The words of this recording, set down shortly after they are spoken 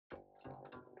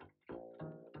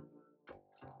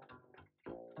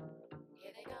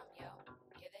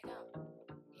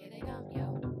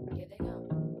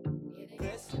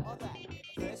or that,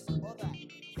 this or that,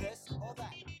 this or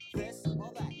that, this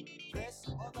or that, this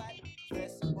or that,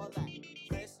 this or that,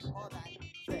 this or that,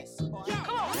 this or that.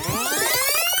 Come on.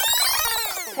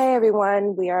 Hey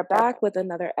everyone, we are back with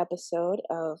another episode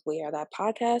of We Are That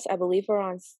Podcast. I believe we're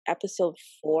on episode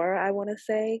 4, I want to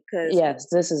say. Yes,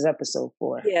 this is episode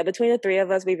 4. Yeah, between the three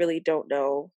of us, we really don't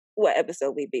know what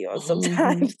episode we'd be on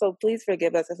sometimes. So please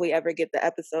forgive us if we ever get the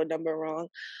episode number wrong.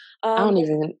 I don't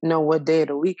even know what day of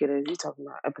the week it is. You're talking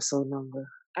about episode number.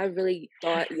 I really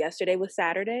thought yesterday was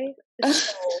Saturday.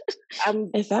 So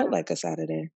it felt like a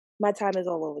Saturday. My time is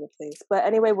all over the place. But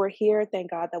anyway, we're here.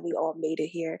 Thank God that we all made it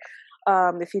here.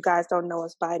 If you guys don't know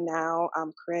us by now,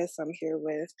 I'm Chris. I'm here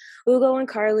with Ugo and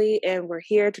Carly, and we're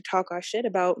here to talk our shit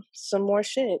about some more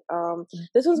shit.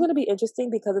 This one's going to be interesting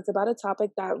because it's about a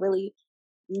topic that really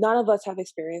none of us have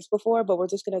experienced before, but we're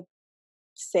just going to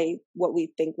say what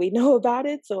we think we know about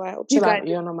it. So I hope you guys...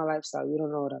 You don't know my lifestyle. You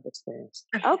don't know what I've experienced.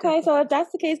 Okay, so if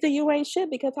that's the case, then you ain't shit,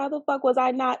 because how the fuck was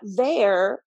I not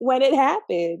there when it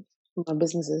happened? My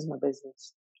business is my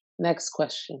business. Next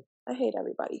question. I hate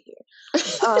everybody here.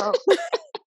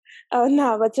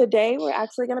 No, but today we're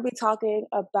actually going to be talking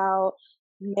about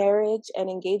marriage and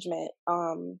engagement.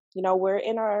 We're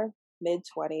in our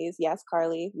mid-20s. Yes,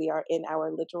 Carly, we are in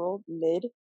our literal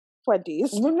mid-20s.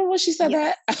 Remember when she said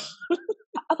that?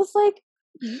 I was like,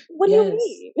 what do you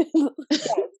mean? Yes,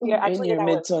 we're actually in our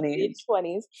mid-20s.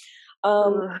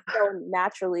 So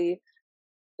naturally,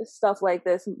 stuff like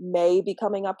this may be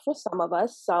coming up for some of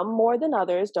us, some more than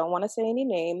others. Don't want to say any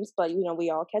names, but we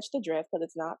all catch the drift because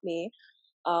it's not me.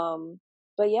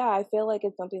 But yeah, I feel like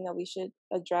it's something that we should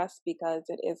address because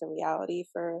it is a reality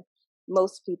for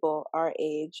most people our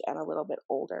age and a little bit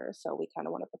older. So we kind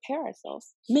of want to prepare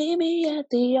ourselves. Meet me at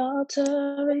the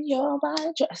altar in your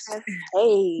white dress.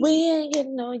 Hey, we ain't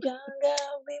getting no younger.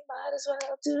 We might as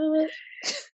well do it.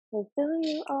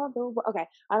 Okay,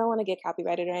 I don't want to get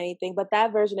copyrighted or anything, but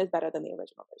that version is better than the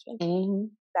original version. Mm-hmm.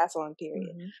 That's on period.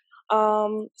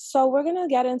 Mm-hmm. So we're gonna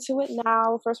get into it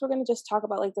now. First, we're gonna just talk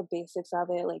about like the basics of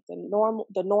it, like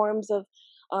the norms of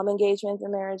engagements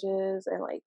and marriages, and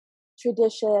like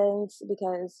traditions,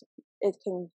 because it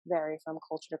can vary from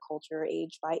culture to culture,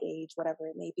 age by age, whatever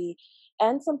it may be,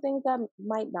 and some things that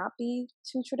might not be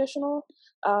too traditional.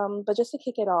 But just to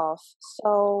kick it off,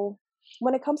 so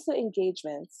when it comes to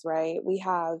engagements, right, we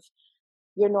have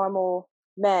your normal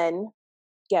men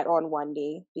get on one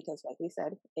knee, because like we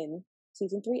said in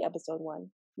season 3, episode 1,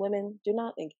 women do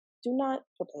not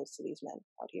propose to these men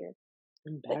out here.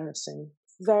 Embarrassing.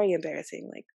 Very embarrassing.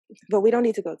 But we don't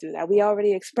need to go through that. We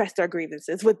already expressed our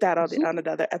grievances with that on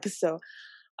another episode.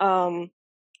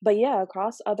 But yeah,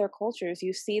 across other cultures,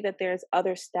 you see that there's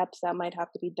other steps that might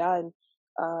have to be done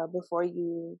before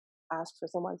you ask for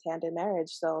someone's hand in marriage.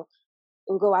 So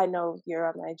Ugo, I know you're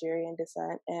of Nigerian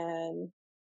descent, and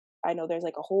I know there's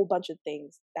like a whole bunch of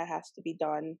things that has to be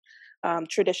done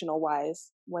traditional wise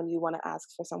when you want to ask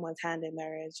for someone's hand in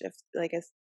marriage. If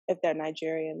they're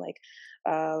Nigerian,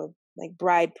 like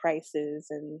bride prices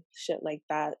and shit like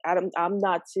that. I'm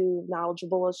not too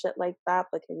knowledgeable of shit like that,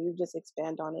 but can you just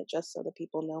expand on it just so the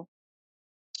people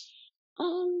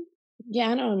know? Yeah,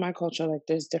 I know in my culture, like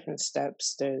there's different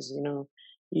steps. There's,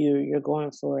 you're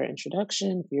going for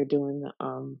introduction. You're doing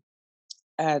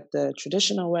at the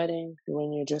traditional wedding,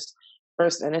 when you're just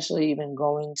first initially even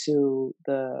going to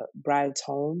the bride's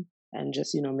home and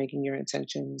just, making your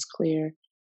intentions clear.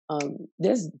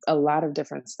 There's a lot of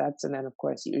different steps. And then of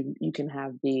course you can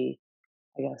have the,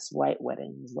 I guess, white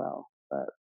wedding as well. But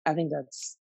I think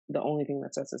that's the only thing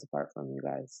that sets us apart from you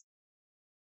guys.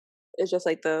 It's just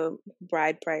like the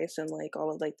bride price and like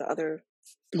all of like the other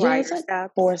it's like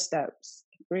steps. 4 steps,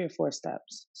 3 or 4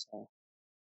 steps. So.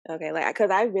 Okay,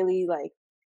 because I really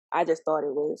I just thought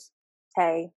it was,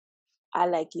 hey, I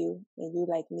like you and you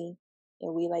like me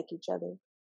and we like each other,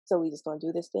 so we just gonna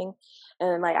do this thing.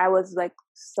 And I was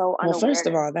so unaware. Well, first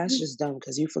of all, that's just dumb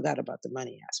because you forgot about the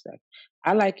money aspect.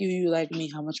 I like you, you like me.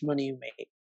 How much money you make?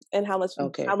 And how much?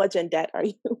 Okay. How much in debt are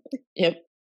you? Yep.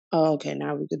 Oh, okay.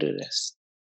 Now we could do this.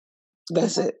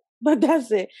 That's it. But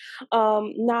that's it.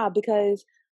 Because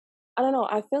I don't know.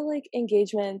 I feel like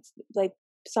engagements,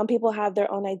 some people have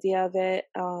their own idea of it.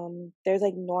 There's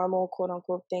normal quote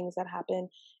unquote things that happen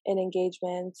in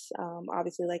engagements.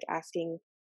 Obviously asking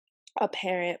a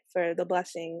parent for the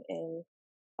blessing in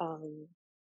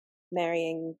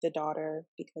marrying the daughter,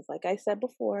 because like I said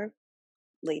before,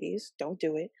 ladies, don't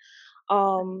do it.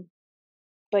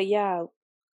 But yeah,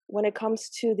 when it comes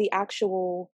to the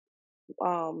actual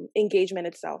engagement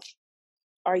itself,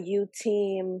 are you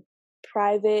team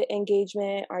private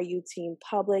engagement? Are you team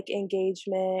public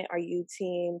engagement? Are you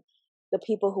team the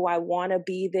people who I want to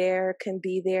be there can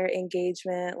be their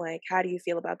engagement? Like, how do you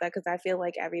feel about that? Because I feel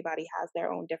like everybody has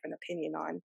their own different opinion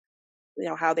on,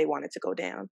 how they want it to go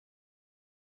down.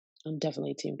 I'm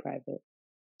definitely team private.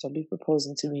 Don't be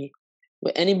proposing to me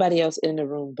with anybody else in the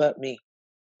room but me.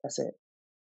 That's it.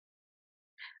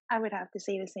 I would have to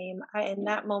say the same. In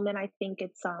that moment, I think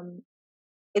it's an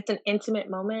intimate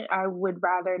moment. I would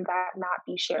rather that not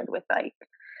be shared with like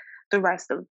the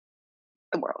rest of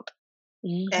the world.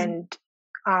 Mm-hmm.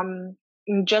 And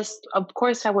just of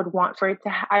course, I would want for it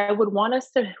to. I would want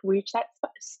us to reach that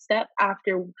step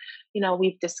after,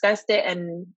 we've discussed it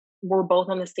and we're both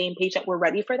on the same page that we're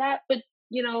ready for that. But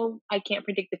I can't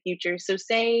predict the future. So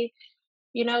say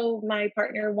my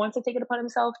partner wants to take it upon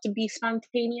himself to be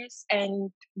spontaneous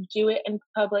and do it in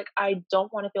public. I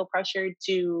don't want to feel pressured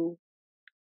to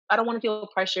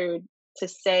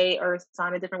say or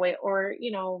sign a different way or,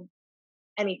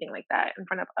 anything like that in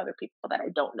front of other people that I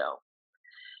don't know.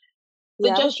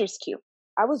 The gesture's cute.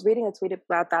 I was reading a tweet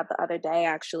about that the other day,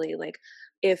 actually. Like,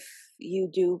 if you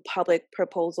do public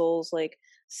proposals, like,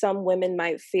 some women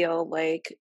might feel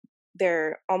like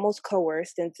they're almost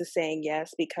coerced into saying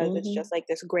yes because it's just like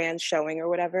this grand showing or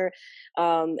whatever.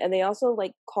 And they also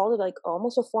like called it like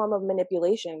almost a form of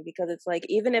manipulation, because it's like,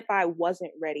 even if I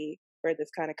wasn't ready for this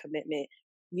kind of commitment,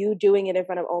 you doing it in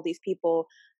front of all these people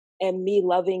and me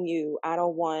loving you, I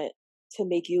don't want to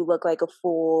make you look like a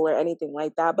fool or anything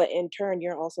like that. But in turn,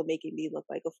 you're also making me look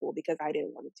like a fool because I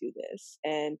didn't want to do this.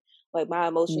 And like my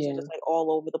emotions are just like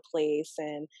all over the place.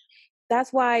 And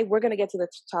that's why we're going to get to the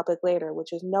topic later,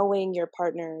 which is knowing your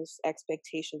partner's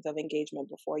expectations of engagement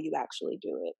before you actually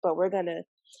do it. But we're going to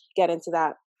get into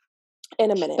that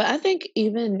in a minute. But I think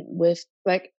even with,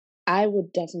 like, I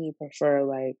would definitely prefer,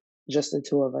 like, just the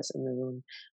two of us in the room.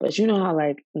 But you know how,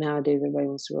 like, nowadays everybody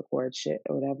wants to record shit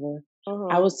or whatever?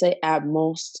 I would say at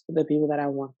most the people that I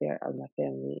want there are my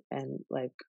family and,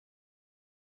 like,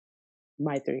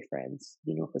 my 3 friends,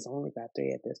 because I only got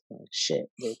 3 at this point. Shit,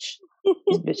 bitch.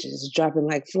 These bitches is dropping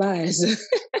like flies.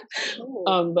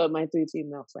 But my 3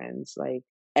 female friends, like,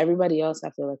 everybody else,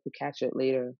 I feel like we catch it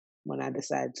later when I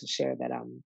decide to share that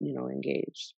I'm,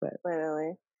 engaged. But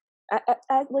really,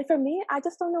 I like, for me, I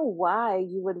just don't know why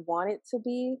you would want it to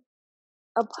be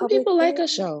a public. Some people thing. like a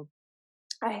show.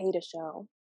 I hate a show.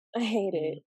 I hate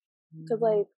it because,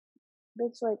 like,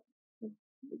 it's like,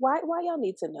 why y'all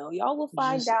need to know? Y'all will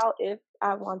find out if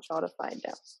I want y'all to find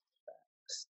out.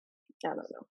 I don't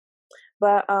know.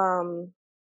 But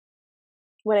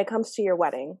when it comes to your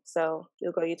wedding, so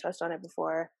you touched on it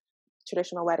before,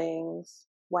 traditional weddings,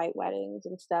 white weddings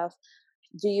and stuff.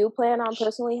 Do you plan on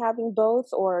personally having both,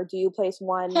 or do you place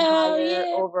one higher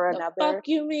over another? The fuck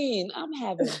you mean? I'm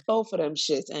having both of them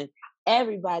shits, and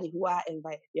everybody who I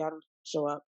invite, y'all don't show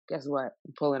up, guess what?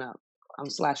 I'm pulling up. I'm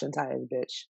slashing tires,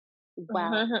 bitch.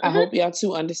 Wow. I hope y'all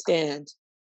two understand.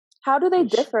 How do they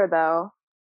differ, though?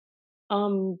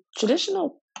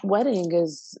 Traditional wedding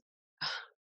is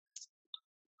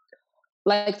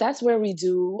like, that's where we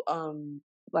do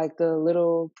like the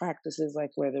little practices,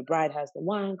 like where the bride has the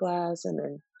wine glass and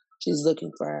then she's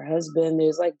looking for her husband.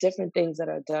 There's like different things that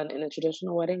are done in a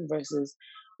traditional wedding versus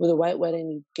with a white wedding.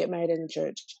 You get married in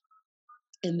church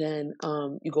and then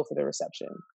you go for the reception,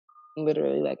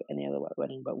 literally like any other white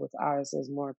wedding. But with ours, there's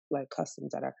more like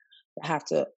customs that have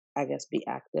to, I guess, be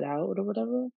acted out or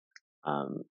whatever.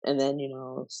 And then,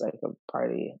 it's like a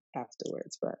party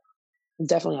afterwards. But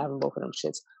definitely having both of them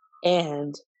shits.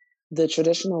 And the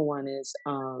traditional one is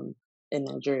in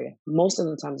Nigeria. Most of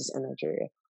the time it's in Nigeria.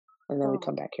 And then we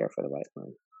come back here for the white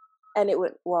one. And it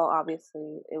would,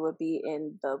 obviously, it would be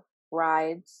in the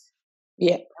bride's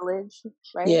village,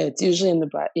 right? Yeah, it's usually in the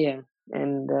bride, in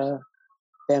the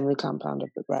family compound of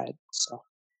the bride. So.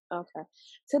 Okay.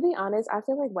 To be honest, I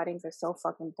feel like weddings are so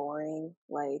fucking boring.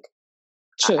 Like,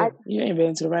 sure, you ain't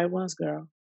been to the right ones, girl.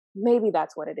 Maybe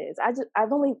that's what it is.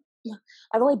 I've only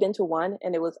been to one,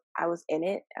 and I was in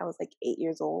it. I was like 8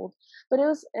 years old, but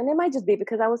and it might just be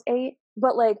because I was 8.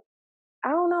 But like, I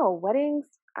don't know, weddings,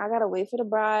 I gotta wait for the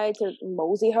bride to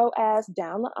mosey her ass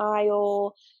down the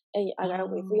aisle, and I gotta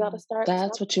wait for y'all to start.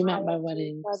 That's what you meant by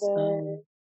weddings.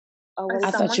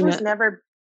 I thought you meant never.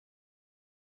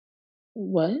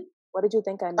 What? What did you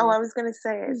think I meant? Oh, I was gonna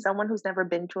say, someone who's never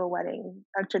been to a wedding,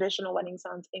 a traditional wedding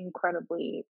sounds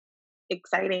incredibly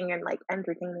exciting and like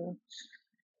entertaining.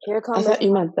 Here comes. I thought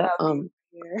you meant that.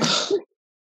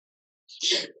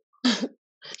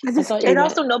 And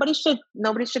also, nobody should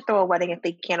throw a wedding if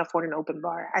they can't afford an open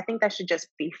bar. I think that should just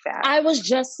be fact. I was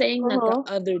just saying that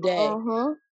the other day.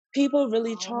 People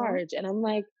really charge, and I'm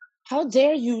like, how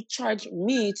dare you charge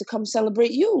me to come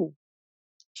celebrate you?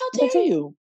 How dare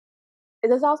you?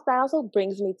 that also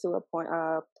brings me to a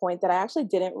point that I actually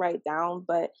didn't write down,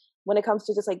 but when it comes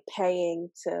to just like paying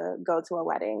to go to a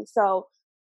wedding. So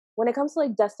when it comes to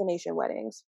like destination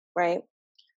weddings, right?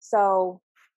 So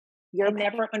I you're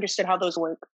never understood how those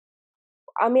work.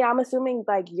 I mean, I'm assuming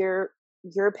like you're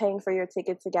paying for your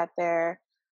ticket to get there.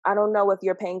 I don't know if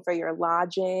you're paying for your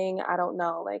lodging. I don't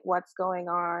know like what's going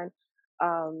on.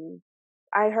 Um,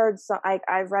 I heard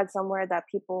I've read somewhere that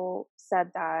people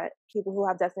said that people who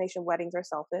have destination weddings are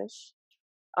selfish.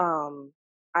 Um,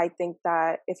 I think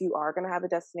that if you are gonna have a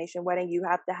destination wedding, you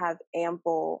have to have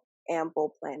ample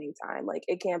planning time. Like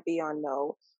it can't be on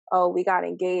no, oh, we got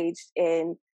engaged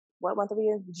in what month are we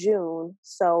in? June.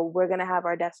 So we're gonna have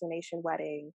our destination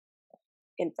wedding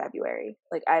in February.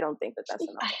 Like I don't think that that's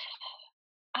enough.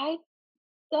 I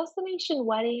destination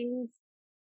weddings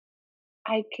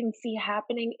I can see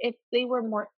happening if they were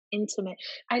more intimate.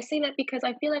 I say that because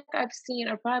I feel like I've seen,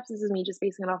 or perhaps this is me just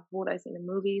basing it off of what I've seen in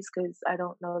movies, because I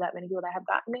don't know that many people that have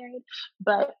gotten married,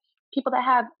 but people that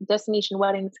have destination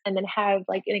weddings and then have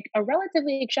like a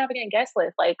relatively extravagant guest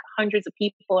list, like hundreds of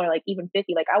people or like even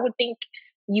 50. Like I would think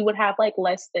you would have like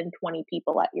less than 20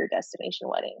 people at your destination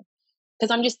wedding.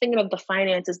 Because I'm just thinking of the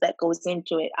finances that goes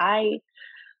into it. I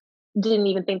didn't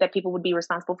even think that people would be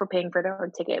responsible for paying for their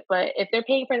own ticket. But if they're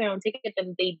paying for their own ticket,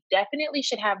 then they definitely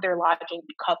should have their lodging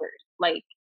covered. Like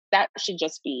that should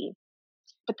just be.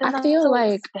 But then I that's feel so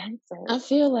like I expensive.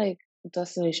 feel like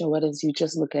destination weddings, you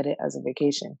just look at it as a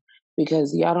vacation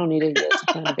because y'all don't need a year to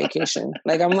plan a vacation.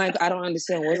 Like I'm like, I don't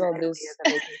understand what's all Literally this is a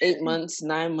vacation. 8 months,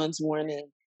 9 months warning.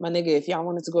 My nigga, if y'all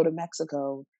wanted to go to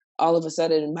Mexico, all of a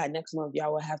sudden by next month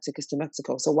y'all will have tickets to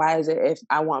Mexico. So why is it if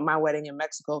I want my wedding in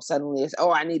Mexico, suddenly it's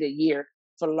I need a year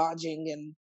for lodging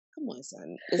and come on,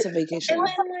 son. It's a And vacation. then But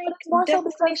it's like more so because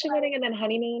destination wedding and then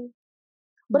honeymoon,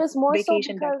 but it's more so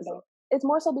vacation back to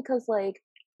because back. like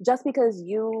just because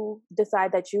you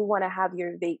decide that you want to have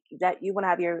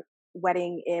your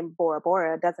wedding in Bora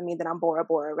Bora doesn't mean that I'm Bora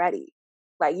Bora ready.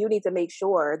 Like you need to make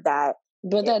sure that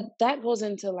But it, that goes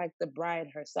into like the bride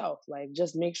herself. Like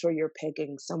just make sure you're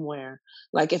picking somewhere.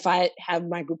 Like if I have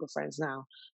my group of friends now,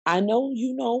 I know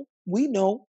we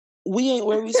know we ain't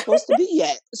where we supposed to be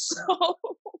yet. So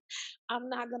I'm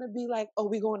not gonna be like, oh,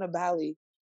 we going to Bali.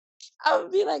 I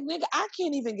would be like, nigga, I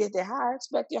can't even get there. How I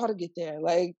expect y'all to get there?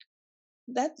 Like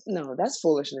that's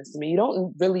foolishness to me. You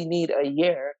don't really need a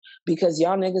year because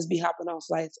y'all niggas be hopping on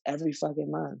flights every fucking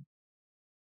month.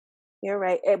 you're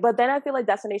right. But then I feel like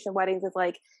destination weddings is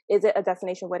like, is it a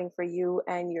destination wedding for you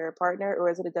and your partner, or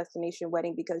is it a destination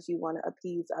wedding because you want to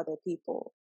appease other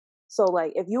people? So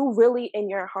like, if you really, in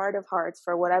your heart of hearts,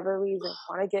 for whatever reason,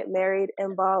 want to get married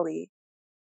in Bali,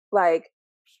 like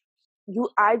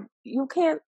you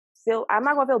can't feel. I'm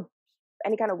not gonna feel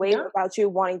any kind of way Yeah. about you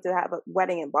wanting to have a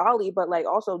wedding in Bali, but like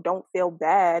also don't feel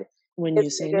bad When if you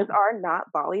say niggas no, are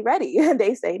not Bali ready and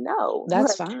they say no.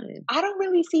 that's Like fine. I don't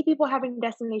really see people having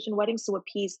destination weddings to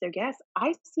appease their guests.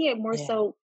 I see it more Yeah,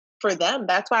 so for them.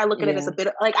 That's why I look at it as yeah. a bit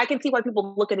like I can see why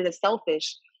people look at it as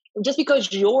selfish. Just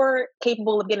because you're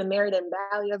capable of getting married in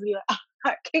Bali doesn't mean I'm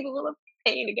not capable of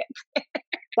paying to get.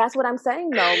 that's what I'm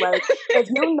saying though. Like if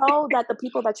you know that the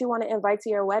people that you want to invite to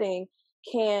your wedding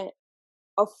can't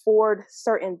afford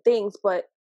certain things, but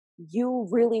you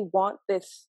really want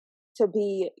this to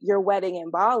be your wedding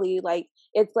in Bali, like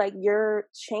it's like you're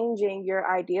changing your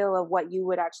ideal of what you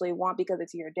would actually want because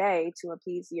it's your day to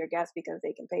appease your guests because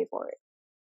they can pay for it.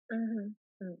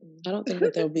 Mm-hmm. I don't think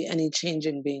that there'll be any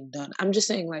changing being done. I'm just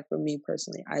saying, like for me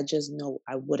personally, I just know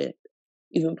I wouldn't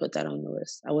even put that on the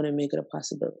list. I wouldn't make it a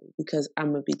possibility because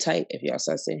I'm gonna be tight if y'all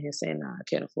start sitting here saying, "Nah, I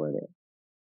can't afford it."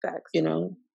 Facts. You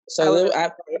know. I So would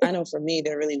I know for me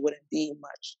there really wouldn't be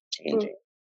much mm, changing.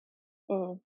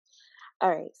 mm. All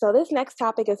right. So this next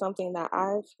topic is something that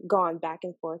I've gone back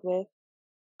and forth with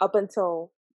up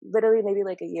until literally maybe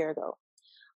like a year ago.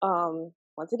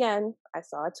 Once again, I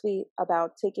saw a tweet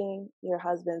about taking your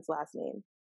husband's last name.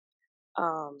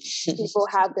 People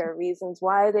have their reasons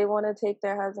why they want to take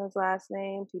their husband's last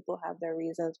name. People have their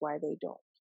reasons why they don't.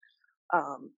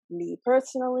 Me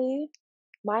personally,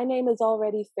 my name is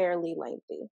already fairly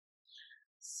lengthy.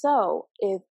 So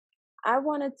if I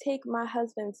want to take my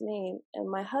husband's name and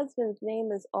my husband's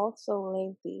name is also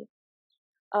lengthy,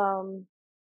 um,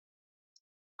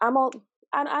 I'm all,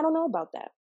 I don't know about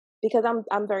that because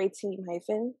I'm very team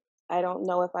hyphen. I don't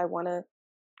know if I want to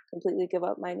completely give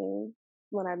up my name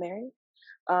when I'm married.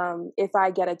 If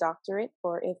I get a doctorate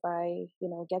or if I,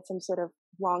 get some sort of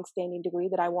long-standing degree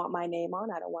that I want my name on,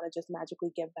 I don't want to just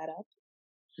magically give that up.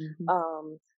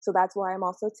 Mhm. So that's why I'm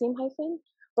also team hyphen.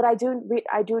 But I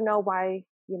do know why,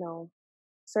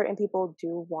 certain people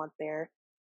do want their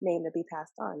name to be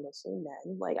passed on, mostly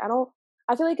men. Like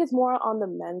I feel like it's more on the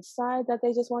men's side that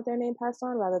they just want their name passed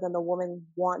on rather than the woman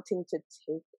wanting to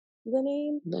take the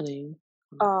name. The name.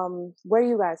 Where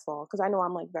you guys fall? Because I know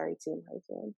I'm like very team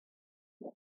hyphen.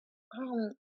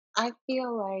 I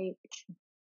feel like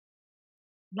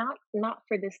not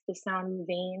for this to sound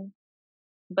vain,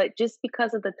 but just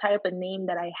because of the type of name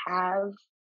that I have,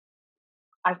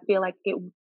 I feel like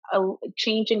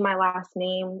changing my last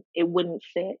name, it wouldn't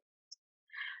fit.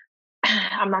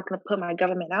 I'm not going to put my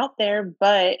government out there,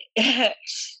 but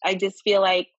I just feel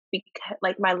like because,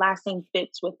 like my last name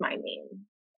fits with my name.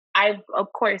 I've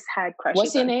of course had crushes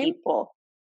What's your on name? people.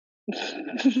 As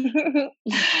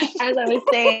I was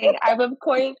saying, I've of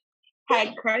course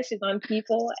had crushes on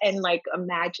people and like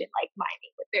imagine like my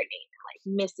name with their name, like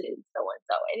Mrs. So and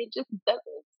so, and it just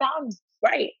doesn't sound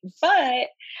right. But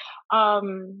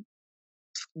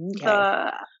Okay.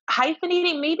 the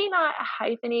hyphenating, maybe not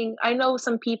hyphenating. I know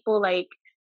some people like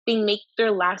they make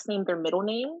their last name their middle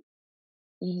name,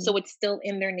 so it's still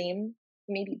in their name.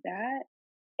 Maybe that.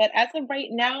 But as of right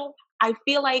now, I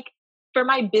feel like for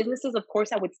my businesses, of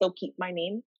course, I would still keep my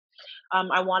name.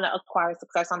 I want to acquire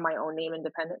success on my own name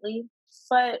independently.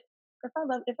 But if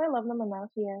I love them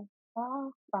enough, yeah,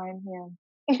 oh, fine, yeah.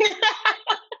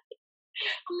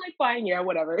 I'm like, fine, yeah,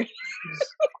 whatever.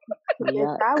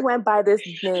 Bitch, I went by this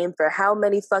name for how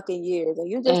many fucking years, and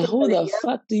you just And who decided, the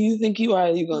fuck do you think you are?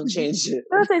 You gonna change it?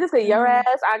 I say just say your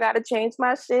ass. I gotta change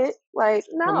my shit. Like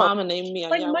My no, mama named me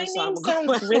Like my Anyawu, so name I'm sounds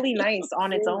going. really nice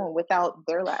on its own without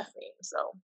their last name. So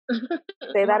say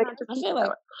why that not again. just I keep feel it that like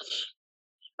way?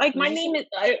 Like my name is,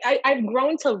 I've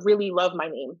grown to really love my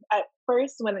name. At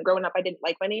first, when growing up, I didn't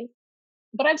like my name,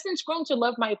 but I've since grown to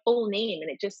love my full name, and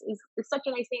it just is it's such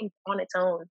a nice name on its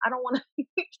own. I don't want to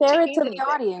Share it change to the anything.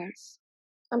 audience.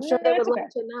 I'm No, sure they it's would love okay.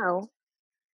 to know.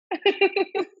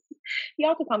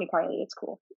 Y'all can call me Carly. It's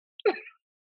cool.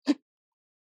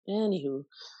 Anywho,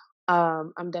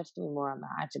 I'm definitely more on the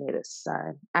hyphenated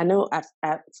side. I know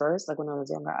at first, like when I was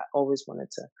younger, I always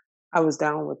wanted to. I was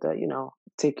down with the,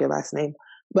 take your last name.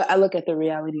 But I look at the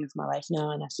reality of my life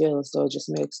now, and I feel as though it just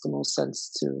makes the most sense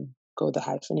to go the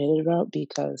hyphenated route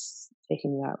because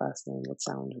taking that last name would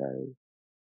sound very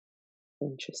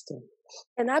interesting.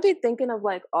 And I'd be thinking of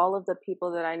like all of the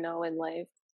people that I know in life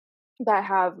that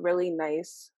have really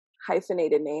nice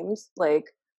hyphenated names, like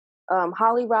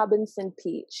Holly Robinson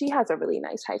Pete. She has a really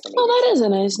nice hyphenated. Oh, that is a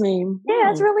nice name.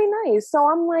 Yeah, it's really nice. So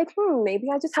I'm like, maybe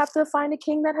I just have to find a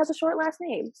king that has a short last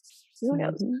name. Who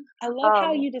knows? I love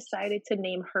how you decided to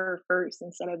name her first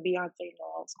instead of Beyonce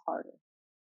Knowles Carter.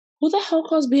 Who the hell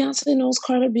calls Beyonce Knowles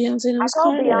Carter? Beyonce Knowles I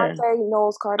call Carter. Beyonce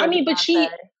Knowles Carter. I mean, Beyonce.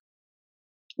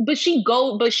 but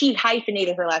she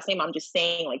hyphenated her last name. I'm just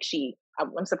saying, like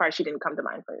I'm surprised she didn't come to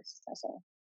mind first. That's all.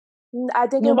 I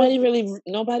think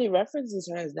nobody references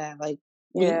her as that. Like,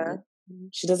 yeah,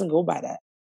 she doesn't go by that.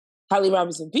 Holly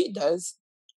Robinson Pete does,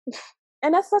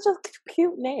 and that's such a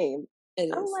cute name. I'm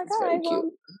like,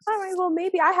 cute. All right, well,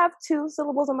 maybe I have 2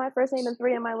 syllables in my first name and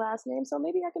 3 in my last name, so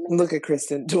maybe I can make. Look at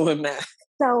Kristen doing math.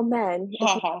 So, men, if you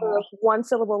have a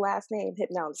 1-syllable last name,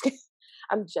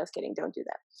 I'm just kidding. Don't do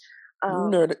that.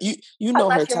 You know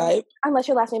her type. Unless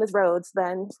your last name is Rhodes,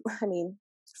 then I mean,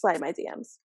 slide my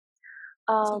DMs.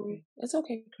 It's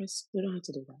okay, Chris. We don't have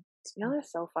to do that. Y'all are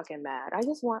so fucking mad. I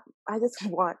just want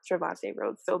Trevante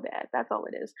Rhodes so bad. That's all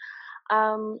it is.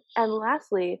 And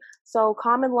lastly, so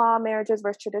common law marriages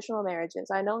versus traditional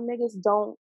marriages. I know niggas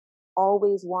don't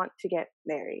always want to get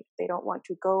married. They don't want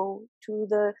to go to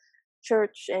the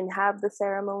church and have the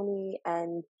ceremony,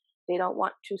 and they don't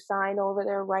want to sign over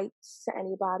their rights to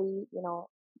anybody,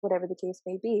 whatever the case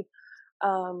may be.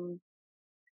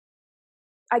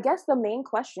 I guess the main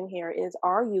question here is,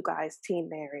 are you guys team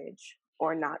marriage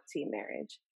or not team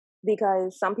marriage?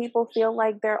 Because some people feel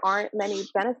like there aren't many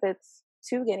benefits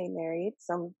to getting married.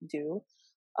 Some do.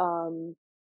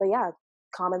 But yeah,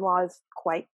 common law is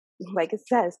quite, like it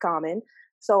says, common.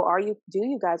 So do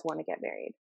you guys want to get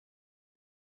married?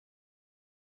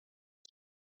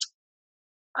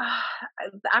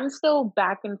 I'm still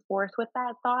back and forth with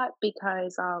that thought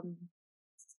because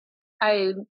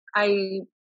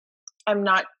I'm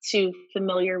not too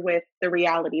familiar with the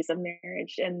realities of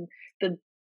marriage and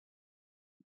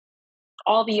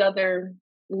all the other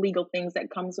legal things that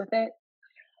comes with it.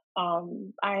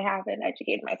 I haven't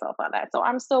educated myself on that, so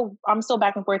I'm still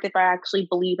back and forth if I actually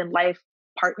believe in life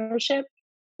partnership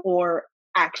or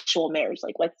actual marriage.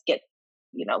 Like, let's get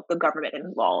the government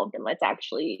involved and let's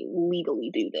actually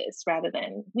legally do this, rather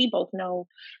than we both know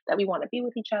that we want to be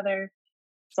with each other,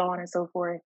 so on and so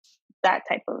forth. That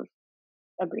type of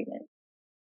agreement.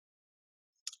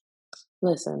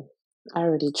 Listen, I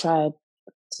already tried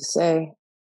to say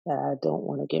that I don't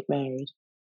want to get married.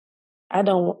 I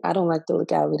don't like the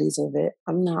legalities of it.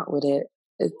 I'm not with it.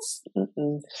 It's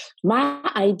my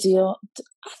ideal.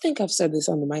 I think I've said this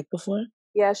on the mic before.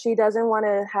 Yeah, she doesn't want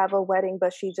to have a wedding,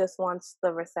 but she just wants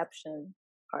the reception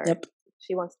part. Yep.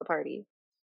 She wants the party.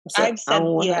 I've said,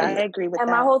 I agree with that.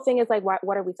 And my whole thing is like,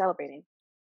 what are we celebrating?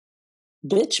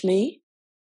 Bitch, me.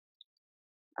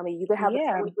 I mean, you could have a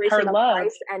celebration of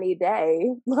Christ any day.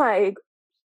 Like,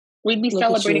 we'd be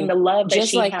celebrating the love that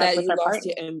just she like has that. With You her lost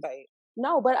partner. your invite.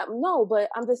 No, but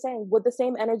I'm just saying, would the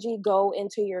same energy go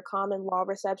into your common law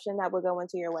reception that would go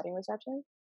into your wedding reception?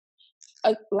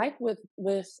 Like with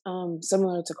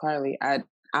similar to Carly, I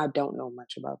don't know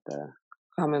much about the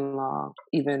common law,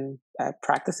 even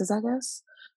practices, I guess.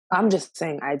 I'm just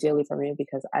saying ideally for me,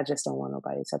 because I just don't want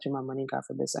nobody touching my money, God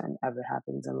forbid something ever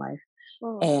happens in life.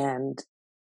 And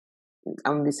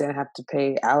I'm gonna be saying I have to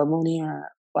pay alimony,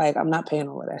 or like I'm not paying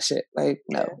all of that shit. Like,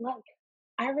 no.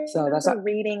 I remember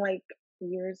reading like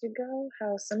years ago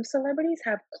how some celebrities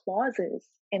have clauses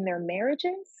in their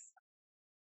marriages.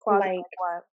 Clauses like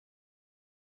what?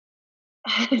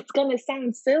 It's gonna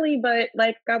sound silly, but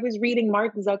like I was reading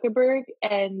Mark Zuckerberg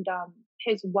and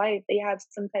his wife, they have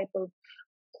some type of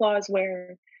clause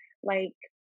where like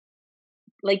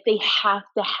they have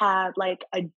to have like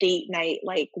a date night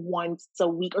like once a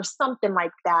week or something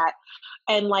like that.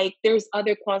 And like there's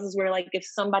other clauses where like if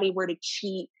somebody were to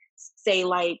cheat, say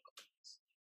like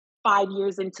 5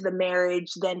 years into the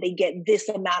marriage, then they get this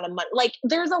amount of money. Like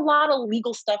there's a lot of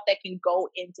legal stuff that can go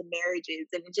into marriages.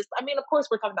 And it just, I mean, of course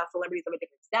we're talking about celebrities of a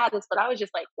different status, but I was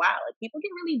just like, wow, like people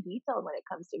get really detailed when it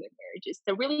comes to their marriages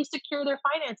to really secure their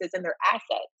finances and their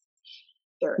assets.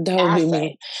 That would be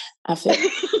me. I feel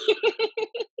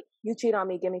you cheat on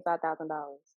me, give me $5,000.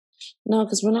 No,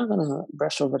 because we're not gonna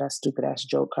brush over that stupid ass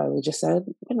joke Carly just said.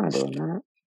 We're not doing that.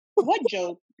 What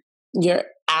joke? Your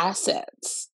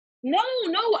assets. No,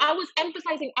 I was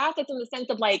emphasizing assets in the sense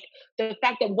of like the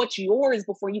fact that what's yours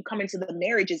before you come into the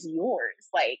marriage is yours.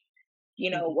 Like, you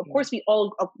know, of course we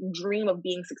all dream of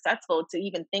being successful, to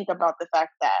even think about the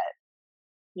fact that,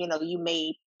 you know, you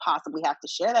may possibly have to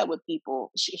share that with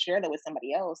people, share that with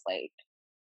somebody else. Like,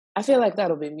 I feel like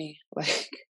that'll be me. Like,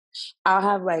 I'll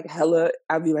have like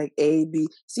I'll be like A, B,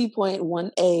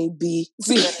 C.1 B,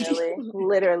 C.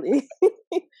 Literally.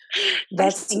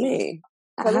 That's me.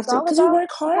 I have to, because you work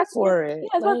hard for it. Yeah,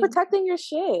 it's about protecting your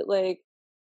shit. Like,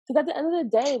 because at the end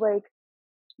of the day, like,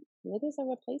 niggas are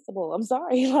replaceable. I'm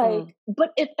sorry. Like,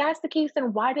 but if that's the case,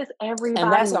 then why does everybody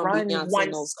run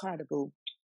once?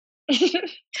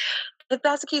 If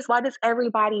that's the case, why does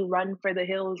everybody run for the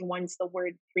hills once the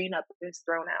word prenup is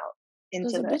thrown out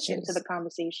into the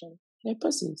conversation? They're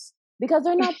pussies. Because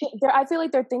they're not. I feel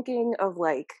like they're thinking of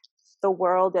like the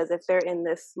world as if they're in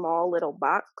this small little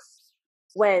box,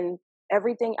 when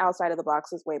everything outside of the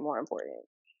box is way more important.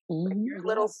 Like your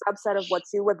little subset of what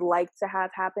you would like to have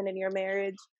happen in your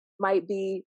marriage might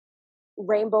be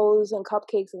rainbows and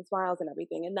cupcakes and smiles and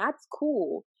everything, and that's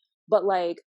cool. But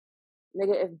like,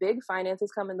 nigga, if big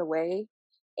finances come in the way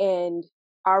and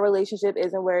our relationship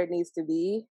isn't where it needs to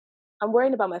be, I'm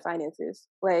worried about my finances.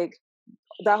 Like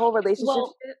that whole relationship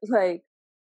shit, like,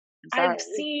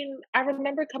 I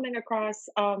remember coming across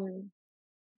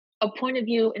a point of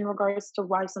view in regards to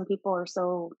why some people are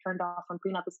so turned off from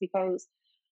prenup is because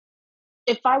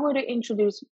if I were to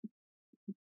introduce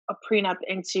a prenup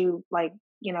into like,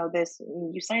 you know, this,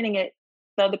 you signing it,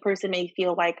 the other person may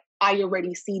feel like, I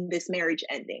already see this marriage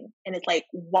ending. And it's like,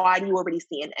 why do you already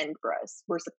see an end for us?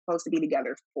 We're supposed to be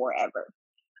together forever.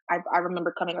 I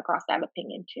remember coming across that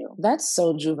opinion too. That's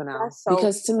so juvenile.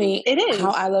 Because to me, it is.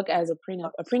 How I look as a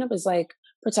prenup is like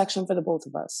protection for the both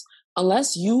of us.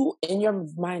 Unless you, in your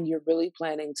mind, you're really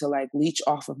planning to like leech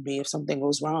off of me if something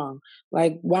goes wrong.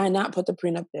 Like, why not put the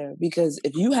prenup there? Because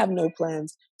if you have no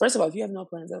plans, first of all, if you have no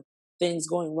plans of things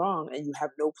going wrong and you have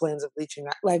no plans of leeching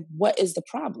out, like, what is the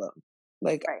problem?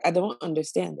 Like, I don't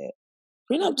understand it.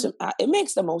 Prenup, it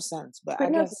makes the most sense, but prenups,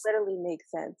 I guess literally makes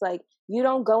sense. Like, you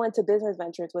don't go into business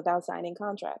ventures without signing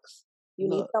contracts. You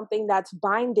need something that's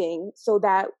binding so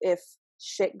that if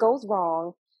shit goes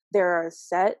wrong, there are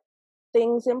set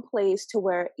things in place to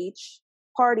where each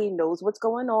party knows what's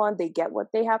going on, they get what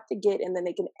they have to get, and then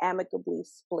they can amicably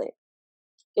split.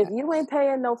 If you ain't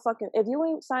if you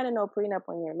ain't signing no prenup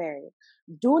when you're married,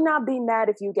 do not be mad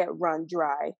if you get run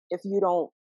dry if you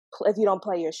don't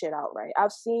play your shit out right.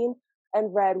 I've seen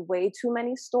and read way too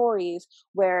many stories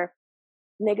where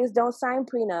niggas don't sign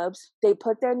prenups. They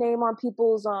put their name on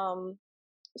people's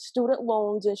student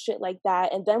loans and shit like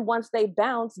that. And then once they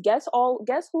bounce, guess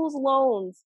whose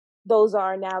loans those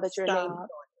are now that your name is on it.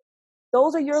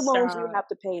 Those are your loans you Stop. have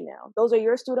to pay now. Those are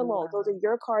your student loans. Those Wow. are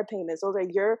your card payments. Those are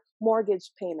your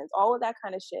mortgage payments, all of that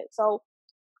kind of shit. So,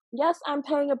 yes, I'm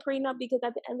paying a prenup because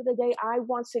at the end of the day, I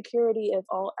want security if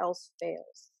all else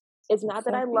fails. It's not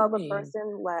that I Fuck you love a mean?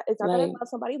 person less. It's not that I Like, love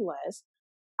somebody less.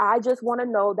 I just want to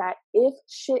know that if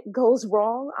shit goes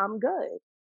wrong, I'm good.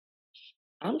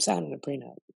 I'm signing a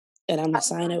prenup. And I'm gonna I'm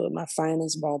sign it with my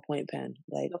finest ballpoint pen.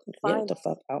 Like, the get the finest.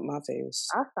 fuck out my face.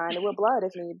 I sign it with blood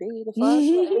if need be. The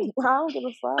fuck? Like, I don't give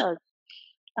a fuck.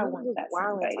 I I'm want just that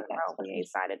wilding soundbite. talking That's about we funny. ain't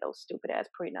signing no stupid ass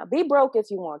prenup. Be broke if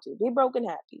you want to. Be broke and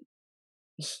happy.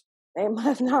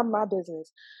 That's not my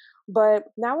business. But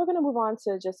now we're going to move on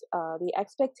to just the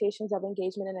expectations of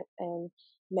engagement and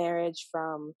marriage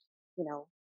from,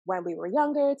 when we were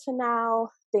younger to now,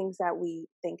 things that we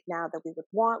think now that we would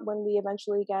want when we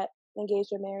eventually get engaged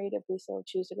or married, if we so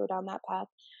choose to go down that path.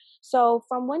 So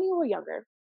from when you were younger,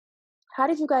 how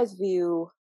did you guys view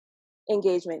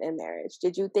engagement in marriage?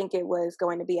 Did you think it was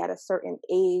going to be at a certain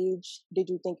age? Did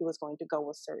you think it was going to go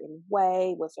a certain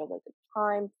way? Was there like a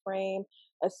time frame,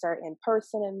 a certain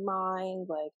person in mind?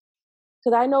 Like,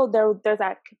 because I know there's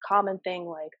that common thing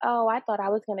like, oh, I thought I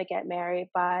was going to get married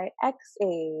by X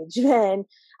age and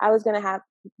I was going to have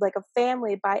like a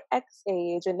family by X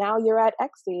age, and now you're at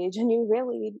X age and you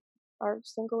really are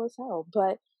single as hell.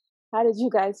 But how did you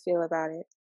guys feel about it?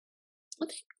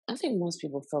 I think most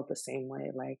people felt the same way.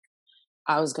 Like,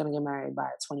 I was gonna get married by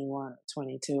 21 or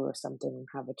 22 or something and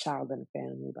have a child and a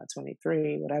family by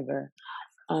 23, whatever.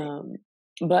 Um,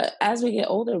 but as we get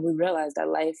older, we realize that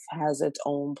life has its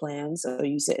own plans. So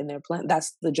you sit in there plan.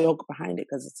 That's the joke behind it,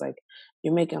 because it's like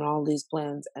you're making all these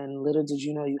plans, and little did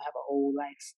you know you have a whole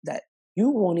life that you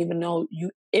won't even know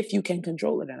if you can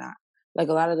control it or not. Like,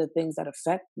 a lot of the things that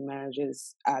affect marriage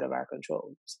is out of our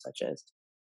control, such as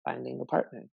finding a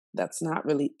partner. That's not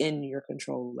really in your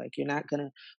control. Like, you're not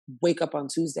gonna wake up on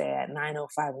Tuesday at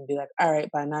 9:05 and be like, all right,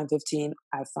 by 9:15,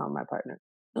 I found my partner.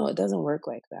 No, it doesn't work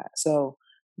like that. So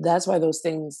that's why those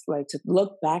things, like, to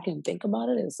look back and think about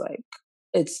it is like,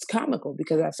 it's comical,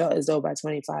 because I felt as though by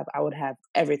 25 I would have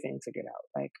everything figured out.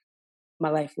 Like, my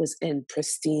life was in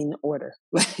pristine order.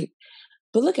 Like,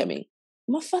 but look at me.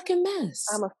 I'm a fucking I'm mess.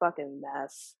 a fucking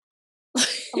mess.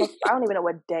 I don't even know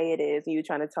what day it is. And you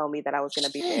trying to tell me that I was going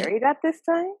to be Shit. married at this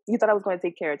time? You thought I was going to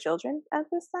take care of children at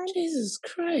this time? Jesus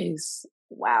Christ.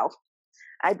 Wow.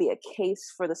 I'd be a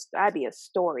case for I'd be a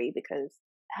story, because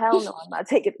hell no, I'm not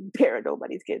taking care of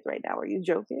nobody's kids right now. Are you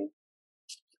joking?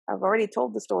 I've already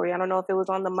told the story. I don't know if it was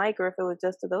on the mic or if it was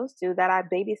just to those two, that I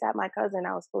babysat my cousin.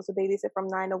 I was supposed to babysit from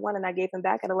 9 to 1 and I gave him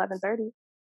back at 11:30.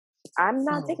 I'm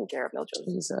not Oh, taking care of no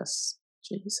children. Jesus.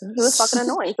 He was fucking Jesus.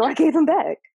 annoying, so I gave him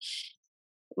back.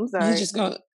 I'm You sorry. just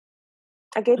gonna.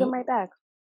 I gave him Oh, right back.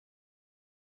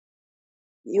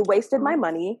 You wasted my oh,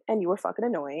 money and you were fucking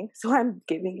annoying, so I'm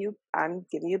giving you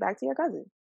back to your cousin.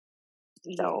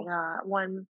 Yeah, So yeah.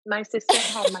 When my sister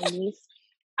had my niece,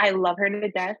 I love her to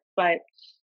death, but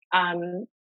um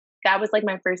that was like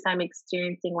my first time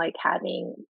experiencing like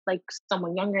having like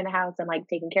someone younger in the house and like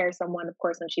taking care of someone. Of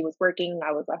course, when she was working,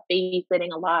 I was babysitting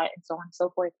a lot and so on and so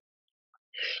forth.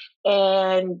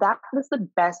 And that was the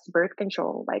best birth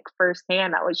control, like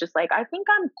firsthand. I was just like, I think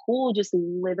I'm cool just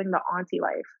living the auntie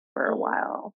life for a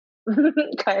while.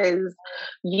 Because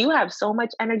you have so much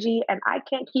energy and I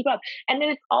can't keep up. And then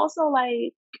it's also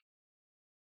like,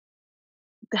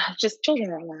 just children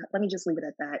are a lot. Let me just leave it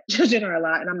at that. Children are a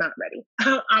lot, and I'm not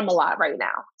ready. I'm a lot right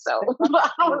now, so they're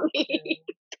fucking I rude. don't need.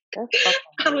 They're fucking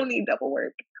I rude. don't need double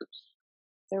work.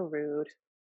 They're rude.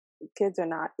 Kids are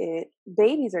not it.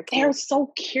 Babies are They're cute.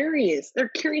 so curious. They're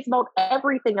curious about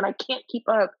everything, and I can't keep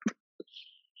up.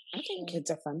 I think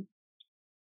kids are fun.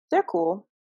 They're cool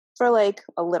for like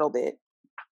a little bit.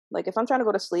 Like if I'm trying to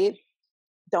go to sleep,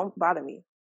 don't bother me,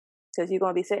 because you're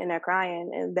gonna be sitting there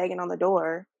crying and begging on the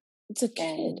door. It's a And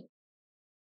kid.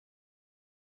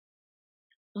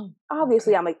 Oh,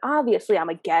 obviously, okay. I'm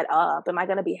a get up. Am I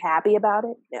gonna be happy about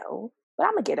it? No, but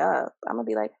I'm gonna get up. I'm gonna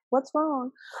be like, "What's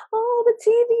wrong?" Oh, the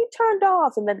TV turned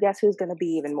off. And then guess who's gonna be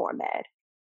even more mad?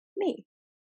 Me.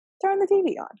 Turn the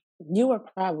TV on. You were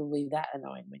probably that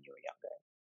annoying when you were younger.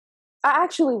 I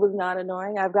actually was not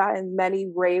annoying. I've gotten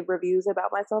many rave reviews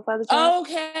about myself as a child.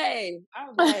 Okay.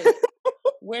 All right.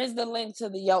 Where's the link to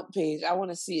the Yelp page? I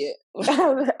want to see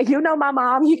You know my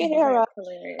mom. You can hear her. That's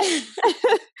hilarious.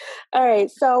 it. All right.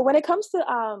 So when it comes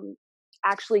to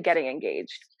actually getting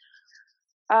engaged,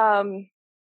 um,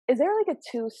 is there like a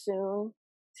too soon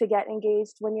to get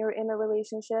engaged when you're in a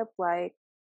relationship? Like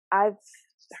I've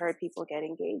heard people get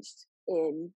engaged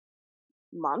in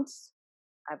months.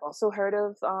 I've also heard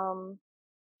of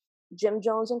Jim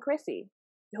Jones and Chrissy.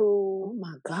 Oh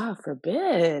my God,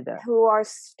 forbid. who are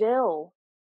still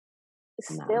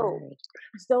Not married.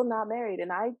 still not married.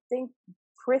 And I think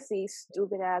Prissy,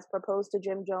 stupid ass, proposed to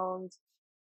Jim Jones,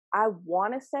 I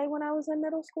want to say when I was in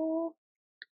middle school,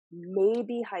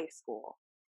 maybe high school.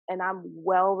 And I'm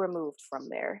well removed from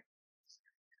there.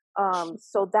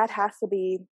 So that has to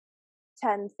be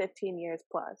 10, 15 years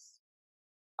plus.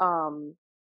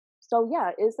 So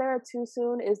yeah, is there a too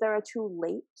soon? Is there a too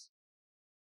late?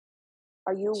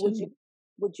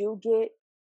 Would you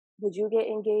get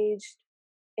engaged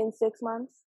in 6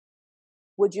 months?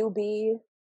 Would you be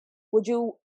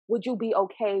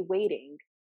okay waiting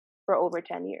for over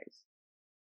 10 years?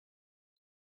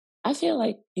 I feel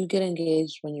like you get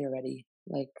engaged when you're ready.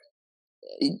 Like,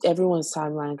 everyone's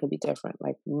timeline could be different.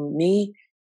 Like me,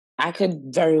 I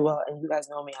could very well, and you guys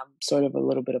know me, I'm sort of a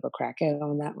little bit of a crackhead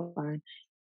on that line.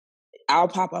 I'll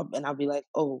pop up and I'll be like,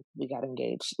 oh, we got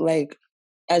engaged. Like,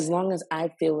 as long as I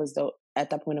feel as though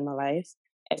at that point in my life,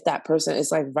 if that person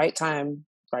is like right time,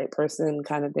 right person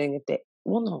kind of thing, if they,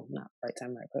 well, no, not right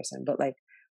time, right person, but like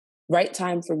right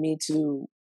time for me to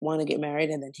want to get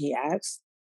married, and then he asks,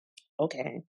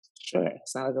 okay, sure.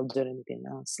 It's not like I'm doing anything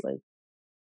else. Like,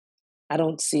 I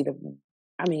don't see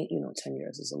I mean, 10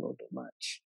 years is a little bit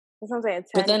much. That's what I'm saying.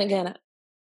 But then again,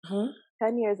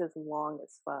 10 years is long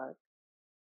as fuck.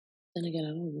 Then again, I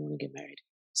don't even want to get married.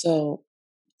 So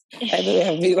I really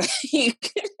have to be like,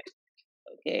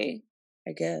 okay,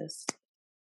 I guess.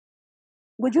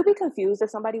 Would you be confused if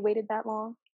somebody waited that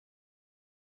long?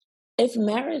 If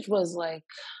marriage was like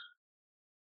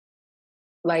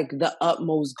the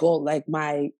utmost goal, like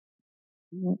my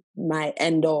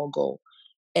end all goal,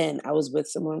 and I was with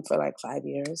someone for like 5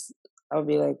 years, I would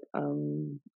be like,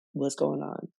 what's going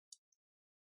on?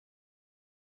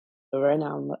 But right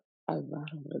now, I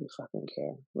don't really fucking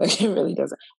care. Like, it really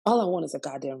doesn't. All I want is a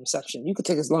goddamn reception. You could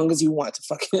take as long as you want to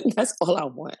fucking. That's all I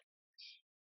want.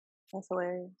 That's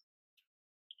hilarious.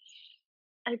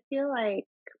 I feel like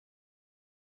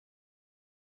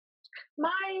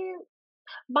my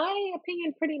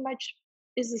opinion pretty much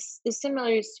is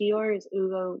similar to yours,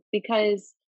 Ugo,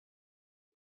 because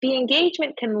the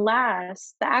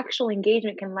actual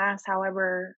engagement can last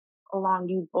however long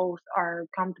you both are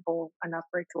comfortable enough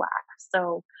for it to last.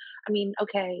 So, I mean,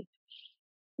 okay,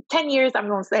 10 years, I'm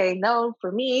going to say no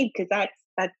for me, because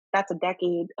that's a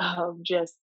decade of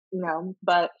just,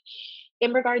 but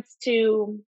in regards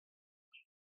to,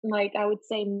 like, I would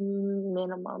say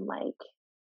minimum,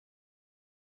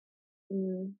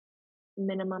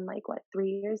 what, 3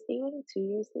 years dating, 2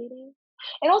 years dating?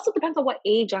 It also depends on what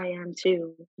age I am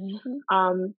too.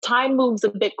 Mm-hmm. Time moves a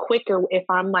bit quicker if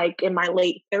I'm like in my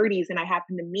late 30s and I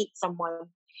happen to meet someone.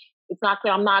 It's not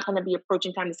clear. I'm not going to be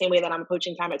approaching time the same way that I'm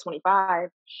approaching time at 25.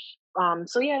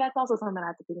 So yeah, that's also something that I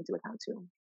have to take into account too.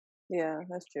 Yeah,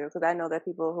 that's true. Because I know that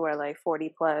people who are like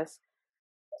 40 plus,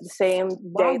 the same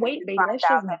Why day wait, they baby? find Let's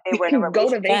out just that they were in a go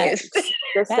to relationship, Vegas.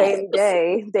 the same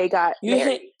day they got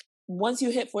married. Once you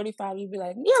hit 45, you'd be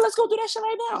like, yeah, let's go do that shit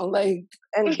right now. Like,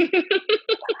 And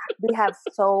we have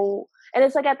and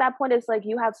it's like at that point, it's like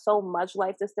you have so much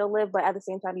life to still live, but at the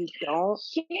same time you don't.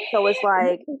 So it's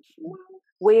like,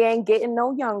 we ain't getting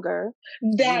no younger.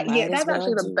 That's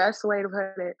actually the best way to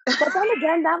put it. But then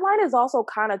again, that line is also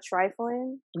kind of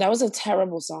trifling. That was a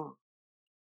terrible song.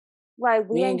 Like,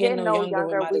 we ain't getting no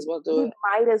younger. We might as well do it.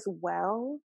 Might as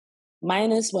well.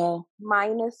 Might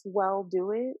as well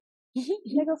do it.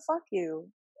 Nigga, fuck you.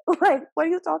 Like, what are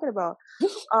you talking about?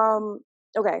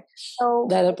 Okay, so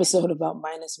that episode about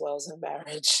minus wells in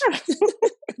marriage.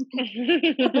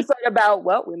 Episode about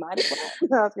what we might as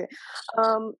well.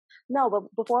 No, but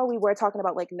before we were talking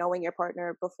about like knowing your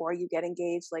partner before you get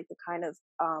engaged, like the kind of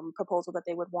proposal that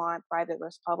they would want, private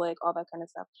versus public, all that kind of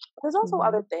stuff. But there's also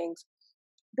other things.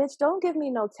 Bitch, don't give me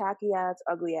no tacky ass,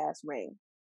 ugly ass ring.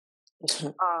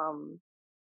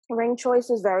 Ring choice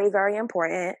is very, very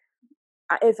important.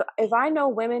 If I know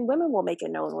women will make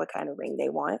it known what kind of ring they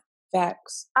want.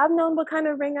 Facts. I've known what kind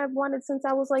of ring I've wanted since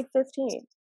I was like 15.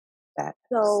 Facts.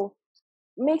 So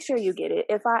make sure you get it.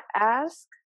 If I ask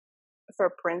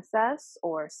for princess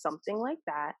or something like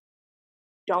that,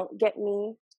 don't get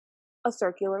me a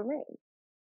circular ring,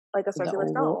 like a circular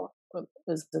stone.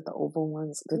 Is it the oval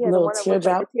ones? The yeah, little the one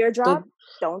teardrop. Like the teardrop.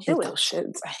 Don't do it. Those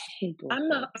shits. I hate those. I'm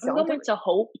going to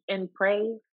hope and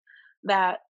pray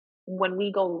that when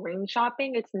we go ring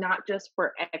shopping, it's not just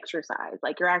for exercise.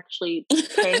 Like, you're actually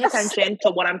paying attention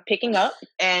to what I'm picking up,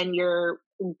 and you're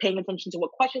paying attention to what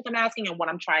questions I'm asking and what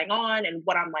I'm trying on and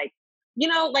what I'm like,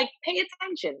 like, pay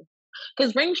attention.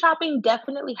 Because ring shopping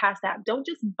definitely has to happen. Don't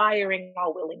just buy a ring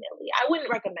all willy nilly. I wouldn't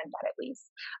recommend that, at least.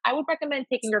 I would recommend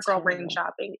taking your girl ring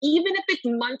shopping. Even if it's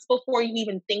months before you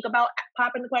even think about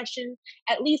popping the question,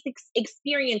 at least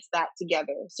experience that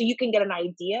together so you can get an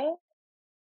idea.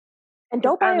 And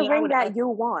don't buy a ring that you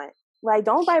want. Like,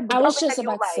 don't buy. I was just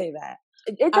about to say that.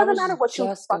 It doesn't matter what you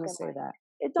fucking say like. that.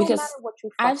 It don't matter what you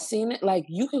fucking I've seen it. Like,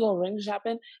 you could go ring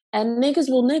shopping and niggas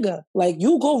will nigga. Like,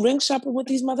 you go ring shopping with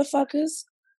these motherfuckers.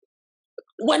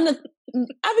 When I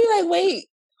be like, wait,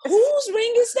 whose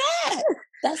ring is that?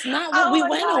 That's not what we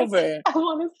went over. I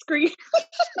want to scream.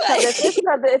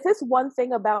 If it's one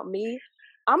thing about me,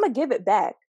 I'm gonna give it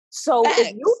back. So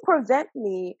if you present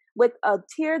me with a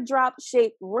teardrop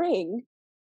shaped ring,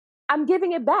 I'm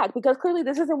giving it back because clearly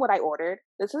this isn't what I ordered.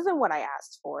 This isn't what I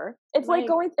asked for. It's like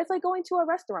going to a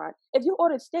restaurant. If you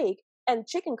ordered steak and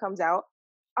chicken comes out,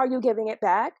 are you giving it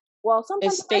back? Well,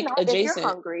 sometimes it's steak adjacent. If you're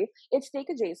hungry, it's steak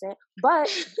adjacent. But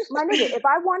my nigga, if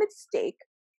I wanted steak,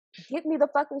 get me the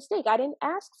fucking steak. I didn't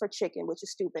ask for chicken, which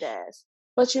is stupid ass.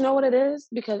 But you know what it is?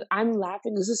 Because I'm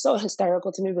laughing. This is so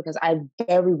hysterical to me because I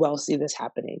very well see this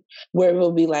happening where it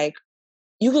will be like,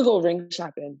 you could go ring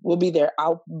shopping. We'll be there.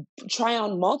 I'll try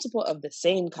on multiple of the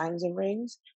same kinds of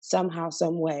rings. Somehow,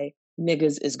 some way,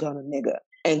 niggas is gonna nigga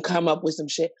and come up with some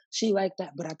shit. She like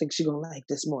that, but I think she gonna like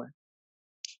this more.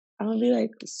 I'm gonna be like,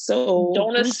 so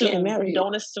don't who's getting married?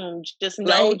 Don't assume. Just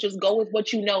know. Like, just go with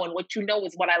what you know, and what you know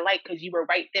is what I like because you were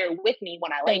right there with me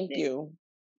when I liked it.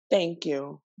 Thank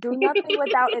you. Do nothing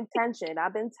without intention.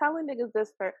 I've been telling niggas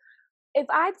this for. If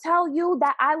I tell you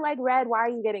that I like red, why are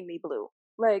you getting me blue?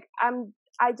 Like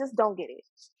I just don't get it.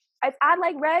 If I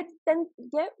like red, then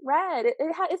get red.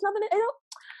 It's nothing.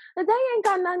 The day ain't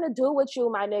got nothing to do with you,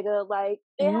 my nigga. Like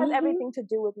it has everything to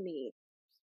do with me.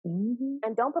 Mm-hmm.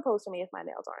 And don't propose to me if my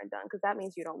nails aren't done, because that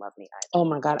means you don't love me either. Oh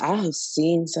my God, I have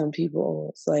seen some people.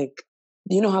 It's like,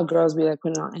 you know how girls be like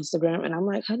putting it on Instagram, and I'm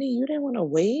like, honey, you didn't want to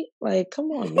wait. Like,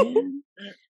 come on, man.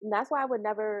 And that's why I would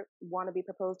never want to be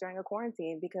proposed during a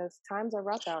quarantine because times are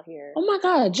rough out here. Oh my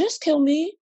God, just kill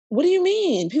me. What do you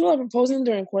mean? People are proposing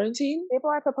during quarantine?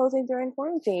 People are proposing during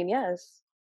quarantine, yes.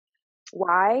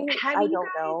 Why? I don't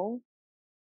know.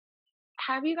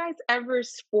 Have you guys ever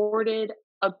sported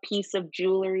a piece of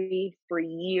jewelry for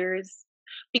years?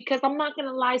 Because I'm not going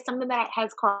to lie, something that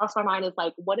has crossed my mind is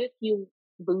like, what if you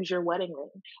lose your wedding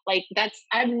ring? Like,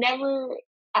 I've never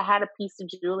had a piece of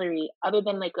jewelry other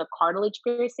than like a cartilage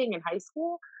piercing in high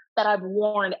school that I've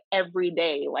worn every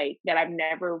day, like that I've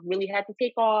never really had to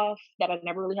take off, that I've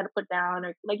never really had to put down,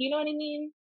 or like, you know what I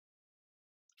mean?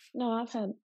 No, I've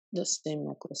had the same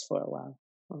necklace for a while.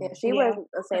 Yeah, she wears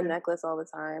the same necklace all the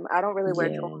time. I don't really wear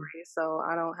jewelry, so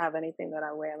I don't have anything that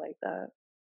I wear like that.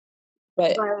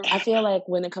 But I feel like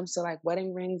when it comes to like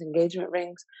wedding rings, engagement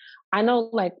rings, I know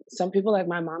like some people like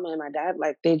my mama and my dad,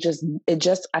 like I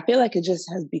feel like it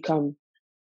just has become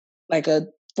like a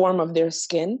form of their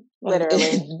skin.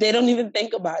 Literally. They don't even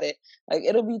think about it. Like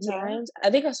it'll be times, I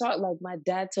think I saw it like my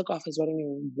dad took off his wedding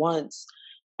ring once.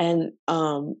 And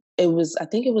I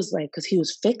think it was like, because he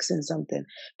was fixing something.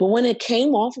 But when it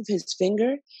came off of his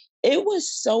finger, it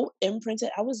was so imprinted.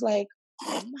 I was like,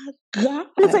 oh my God.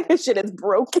 It's like this shit is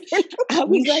broken. I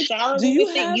was like, do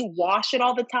you wash it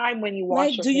all the time when you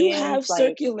wash your hands? Do you have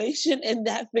circulation in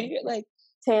that finger? Like,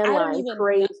 tan line,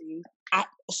 crazy.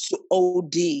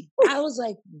 OD. I was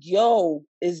like, yo,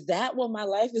 is that what my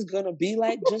life is going to be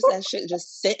like? Just that shit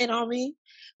just sitting on me?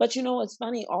 But you know, it's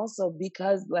funny also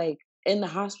because like, in the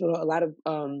hospital, a lot of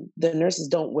the nurses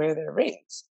don't wear their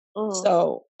rings.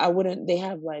 So they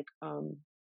have like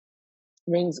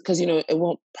rings because, you know,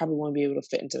 probably won't be able to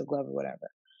fit into the glove or whatever.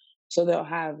 So they'll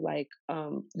have like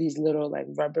these little like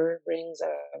rubber rings that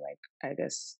are like, I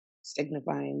guess,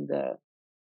 signifying the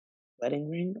wedding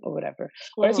ring or whatever.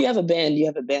 Or if you have a band, you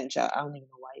have a band, child. I don't even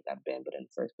know why you got a band, but in the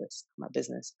first place, my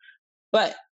business.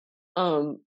 But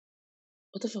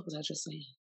what the fuck was I just saying?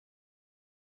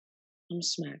 I'm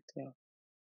smacked, yo.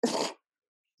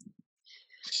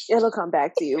 It'll come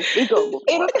back to you. We go move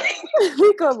on.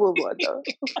 We go move on though.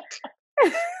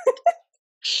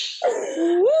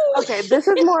 Okay, this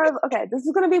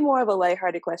is going to be more of a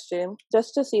lighthearted question,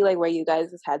 just to see like where you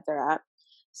guys' heads are at.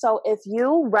 So if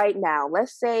you right now,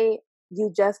 let's say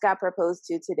you just got proposed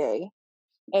to today,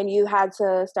 and you had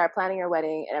to start planning your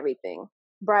wedding and everything,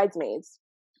 bridesmaids.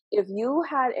 If you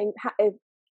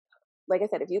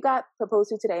got proposed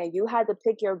to today and you had to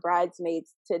pick your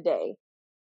bridesmaids today,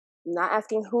 I'm not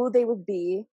asking who they would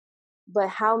be, but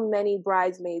how many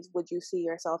bridesmaids would you see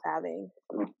yourself having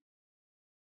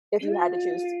if you had to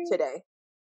choose today?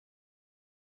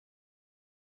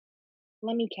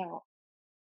 Let me count.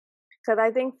 Because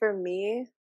I think for me,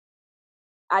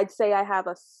 I'd say I have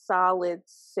a solid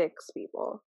 6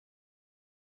 people.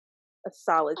 A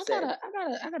solid 6. I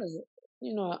got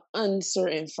a,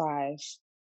 uncertain 5.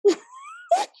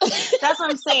 That's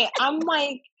what I'm saying. I'm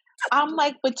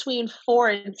like between 4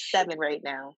 and 7 right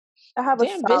now. I have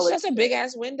Damn, a bitch, solid that's a big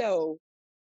ass window.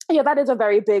 Yeah, that is a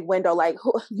very big window. Like,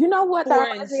 you know what 4 that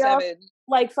and reminds me of? 7.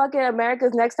 Like fucking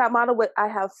America's Next Top Model. I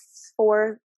have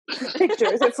 4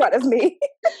 pictures in front of me.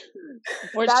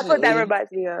 That's what that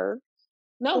reminds me of.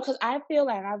 No, because I feel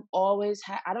like I've always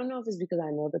had. I don't know if it's because I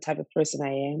know the type of person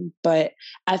I am, but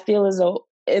I feel as though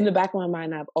in the back of my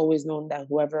mind, I've always known that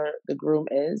whoever the groom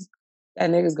is,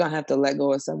 that nigga's gonna have to let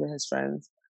go of some of his friends,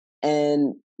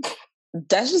 and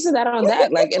that's just that on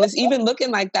that. Like, and it's even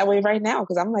looking like that way right now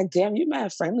because I'm like, damn, you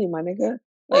mad friendly, my nigga.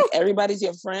 Like everybody's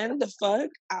your friend. The fuck?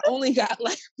 I only got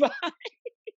like 5.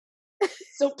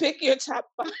 So pick your top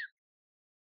 5.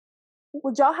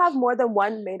 Would y'all have more than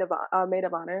one maid of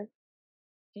honor?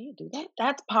 Can you do that?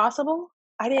 That's possible?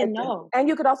 I didn't know. And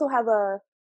you could also have a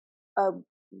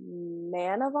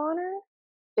man of honor.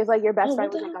 If like your best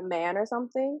friend was like a man or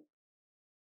something.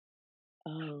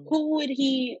 Who would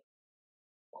he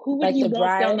like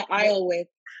walk down the aisle with?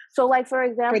 So like for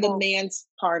example, for the man's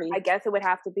party, I guess it would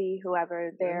have to be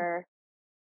whoever their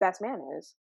best man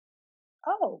is.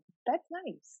 Oh, that's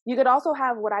nice. You could also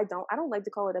have what I don't like to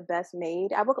call it a best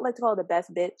maid. I would like to call it a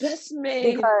best bitch. Best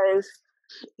maid. Because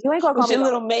you ain't gonna call me your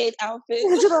little maid outfit.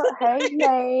 Hey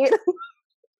maid.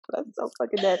 That's so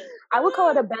fucking dead. I would call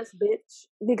it a best bitch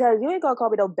because you ain't gonna call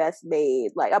me no best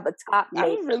maid. Like I'm a top maid. I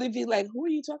would really be like, who are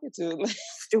you talking to?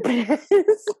 Stupid ass.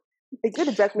 They could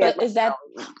address me. But is that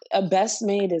a best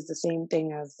maid is the same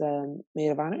thing as maid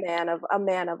of honor? A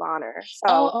man of honor.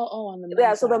 So, on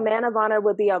the so the man of honor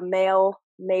would be a male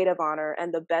maid of honor,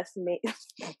 and the best maid.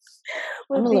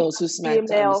 I'm a little too smacked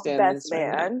to understand best this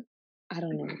right man. now. I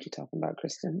don't know what you're talking about,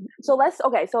 Kristen. So let's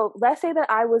say that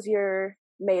I was your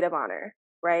maid of honor,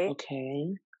 right?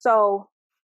 Okay. So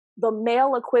the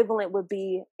male equivalent would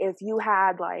be if you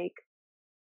had like,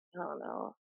 I don't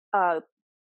know,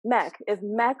 Mech. If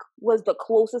Mech was the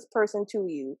closest person to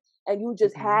you and you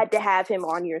just had to have him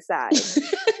on your side.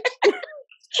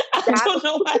 I don't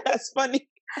know why that's funny.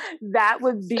 That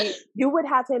would be, you would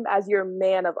have him as your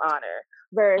man of honor.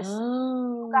 Versus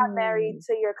you got married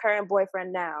to your current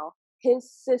boyfriend now.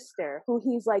 His sister, who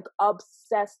he's like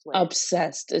obsessed with.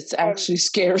 Obsessed. It's actually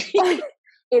scary.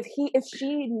 If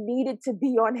she needed to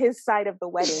be on his side of the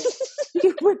wedding,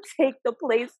 he would take the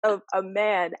place of a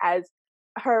man as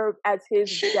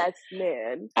his best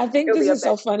man. I think this is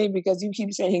so funny because you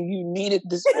keep saying you needed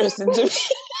this person to be.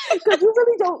 Because you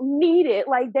really don't need it.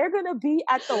 Like they're gonna be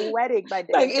at the wedding, my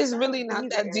day. Like it's really not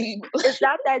that deep. It's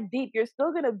not that deep. You're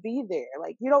still gonna be there.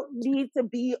 Like you don't need to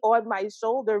be on my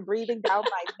shoulder, breathing down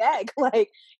my neck. Like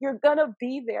you're gonna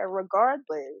be there regardless.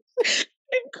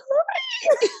 I'm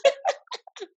crying.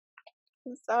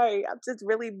 I'm sorry. I'm just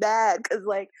really mad because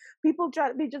like people try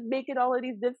to be just making all of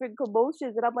these different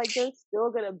commotions, and I'm like, they're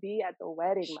still gonna be at the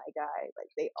wedding, my guy. Like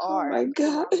they are. Oh my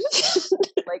god.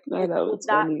 Like no, it will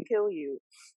not funny. kill you.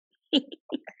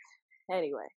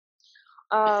 Anyway,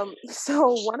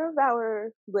 so one of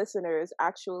our listeners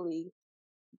actually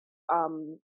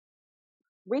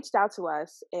reached out to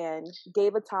us and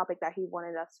gave a topic that he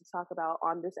wanted us to talk about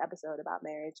on this episode about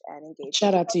marriage and engagement.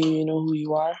 Shout out to you. You know who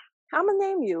you are. I'm gonna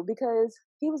name you because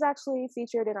he was actually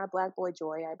featured in our Black Boy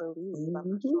Joy, I believe. I'm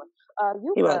not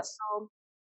sure. He was.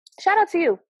 Shout out to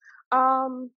you.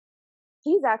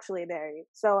 He's actually married,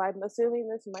 so I'm assuming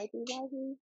this might be why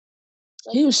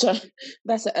he was trying.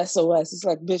 That's an SOS. It's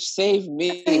like, bitch, save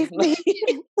me. Save me.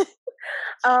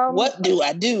 What do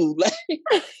I do?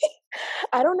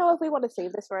 I don't know if we want to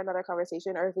save this for another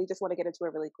conversation or if we just want to get into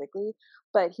it really quickly.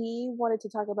 But he wanted to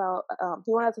talk about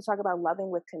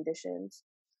loving with conditions.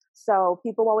 So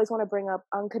people always want to bring up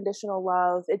unconditional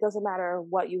love. It doesn't matter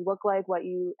what you look like,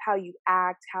 how you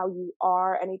act, how you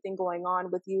are, anything going on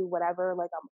with you, whatever.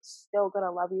 Like I'm still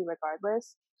gonna love you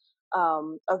regardless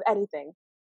of anything.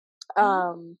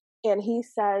 And he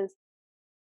says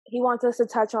he wants us to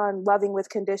touch on loving with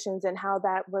conditions and how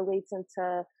that relates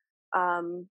into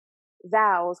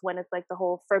vows when it's like the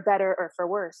whole for better or for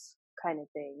worse kind of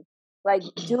thing. Like,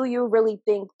 do you really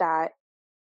think that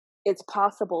it's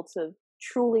possible to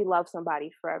truly love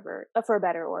somebody forever, for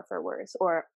better or for worse?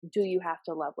 Or do you have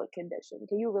to love with condition?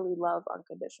 Can you really love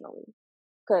unconditionally?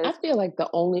 I feel like the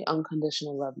only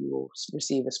unconditional love you will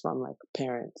receive is from like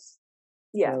parents.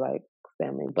 Yeah. Or like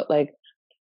family. But like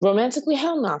romantically,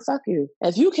 hell no, fuck you.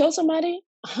 If you kill somebody,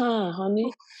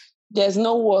 honey, there's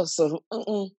no war, so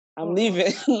I'm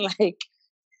leaving. Like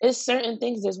it's certain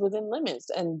things that's within limits.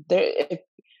 And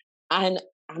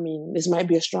I mean, this might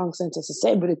be a strong sentence to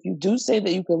say, but if you do say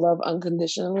that you can love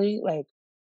unconditionally, like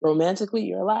romantically,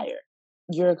 you're a liar.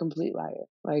 You're a complete liar.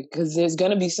 Like, because there's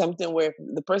gonna be something where if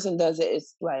the person does it,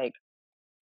 it's like,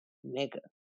 nigga.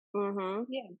 Mm-hmm.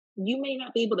 Yeah, you may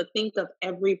not be able to think of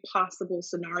every possible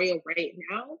scenario right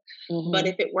now, but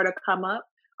if it were to come up,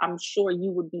 I'm sure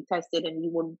you would be tested and you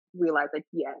would realize that,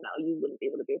 yeah, no, you wouldn't be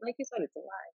able to be like you said, it's a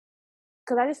lie.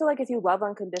 Because I just feel like if you love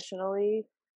unconditionally,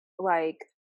 like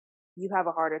you have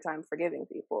a harder time forgiving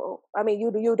people. I mean,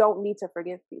 you don't need to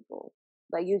forgive people.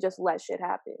 Like you just let shit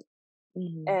happen.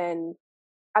 And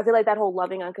I feel like that whole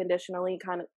loving unconditionally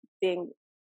kind of thing,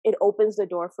 it opens the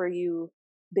door for you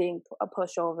being a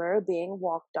pushover, being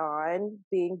walked on,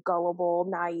 being gullible,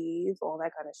 naive, all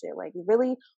that kind of shit. Like,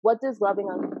 really, what does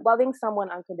loving someone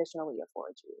unconditionally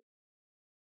afford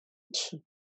you?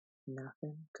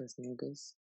 Nothing, because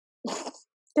niggas.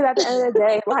 Because at the end of the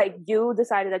day, like, you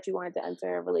decided that you wanted to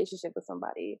enter a relationship with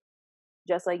somebody,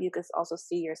 just like you could also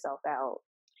see yourself out.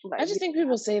 Like, I just think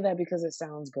people say that because it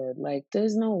sounds good. Like,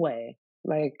 there's no way.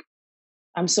 Like,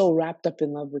 I'm so wrapped up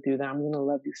in love with you that I'm going to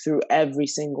love you through every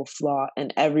single flaw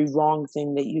and every wrong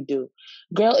thing that you do.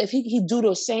 Girl, if he do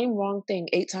the same wrong thing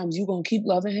 8 times, you going to keep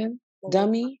loving him?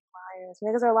 Dummy? Liars.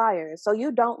 Niggas are liars. So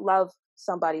you don't love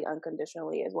somebody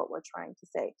unconditionally is what we're trying to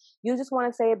say. You just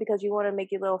want to say it because you want to make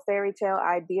your little fairy tale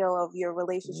ideal of your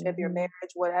relationship, your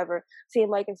marriage, whatever, seem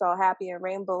like it's all happy and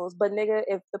rainbows. But nigga,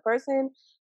 if the person,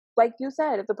 like you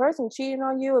said, if the person cheating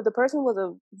on you, if the person was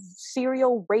a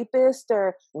serial rapist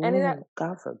or any of that,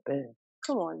 God forbid.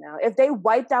 come on now. If they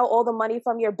wiped out all the money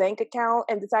from your bank account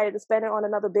and decided to spend it on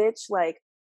another bitch, like,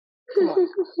 come on.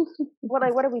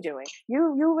 What are we doing?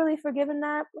 You really forgiving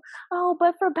that? Oh,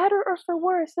 but for better or for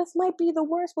worse, this might be the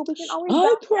worst, but we can always.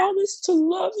 I promise to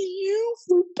love you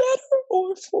for better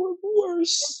or for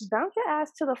worse. Bounce your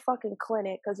ass to the fucking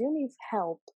clinic because you need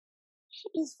help.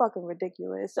 It's fucking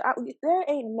ridiculous. There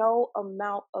ain't no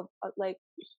amount of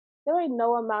there ain't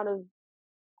no amount of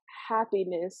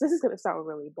happiness. This is gonna sound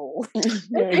really bold.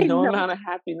 There ain't no amount of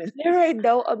happiness. There ain't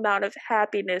no amount of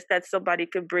happiness that somebody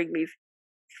could bring me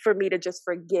for me to just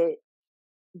forget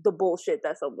the bullshit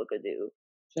that someone could do.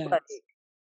 Yes. Like,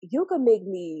 you could make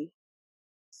me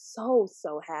so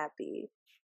happy.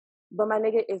 But my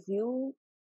nigga, if you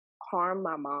harm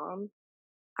my mom,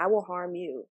 I will harm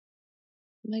you.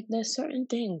 Like, there's certain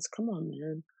things. Come on,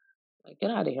 man. Like, get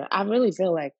out of here. I really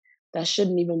feel like that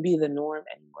shouldn't even be the norm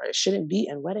anymore. It shouldn't be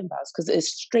in wedding vows because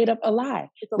it's straight up a lie.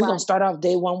 We're going to start off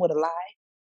day one with a lie?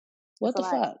 What the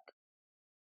fuck?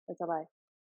 It's a lie.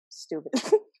 Stupid.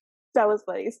 That was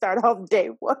funny. Start off day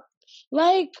one.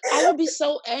 Like, I would be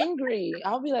so angry.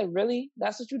 I'll be like, really?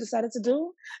 That's what you decided to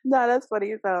do? No, that's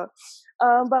funny though.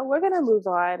 But we're gonna move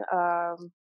on.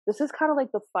 This is kind of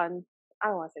like the fun. I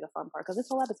don't want to say the fun part because this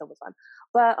whole episode was fun.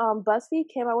 But BuzzFeed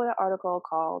came out with an article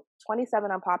called 27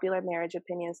 Unpopular Marriage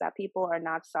Opinions That People Are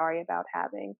Not Sorry About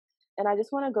Having. And I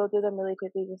just want to go through them really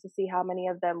quickly just to see how many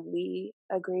of them we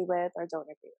agree with or don't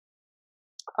agree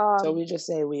with. So we just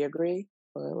say we agree?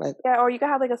 Or like, yeah, or you can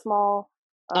have like a small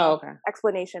okay.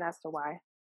 explanation as to why.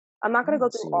 I'm not going to go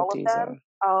through all of them.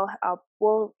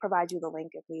 We'll provide you the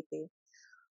link if need be.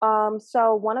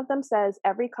 So one of them says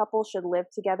every couple should live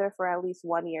together for at least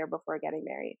 1 year before getting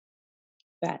married.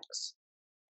 Facts.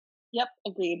 Yep,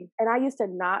 agreed. And I used to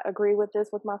not agree with this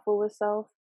with my foolish self,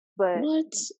 but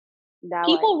what? Now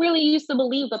people really used to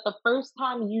believe that the first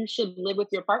time you should live with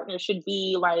your partner should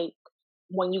be like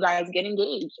when you guys get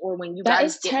engaged or when you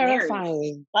guys get terrifying.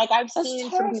 Married. Like I've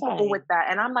seen some people with that,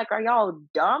 and I'm like, are y'all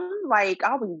dumb? Like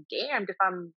I'll be damned if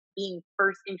I'm being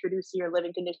first introduced to your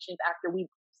living conditions after we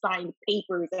signed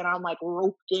papers and I'm like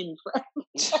roped in.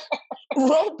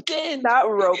 Roped in,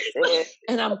 not roped in,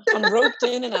 and I'm roped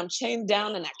in and I'm chained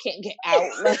down and I can't get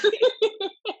out.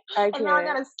 And now I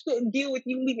gotta sit and deal with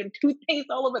you leaving toothpaste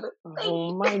all over the thing.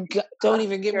 Oh my god! Don't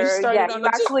even get me started. Yeah, you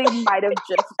actually might have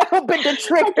just opened the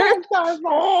trigger.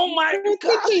 Oh my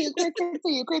god!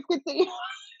 Continue.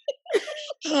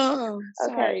 Oh,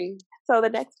 sorry. Okay. So the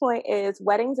next point is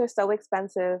weddings are so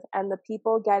expensive and the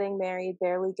people getting married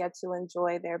barely get to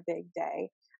enjoy their big day.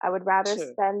 I would rather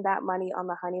spend that money on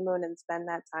the honeymoon and spend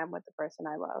that time with the person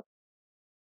I love.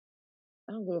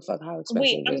 I don't give a fuck how expensive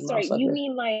Wait, I'm sorry. You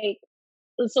mean like,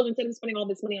 so instead of spending all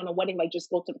this money on a wedding, like just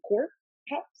go to the court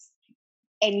house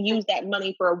and use that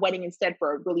money for a wedding instead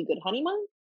for a really good honeymoon?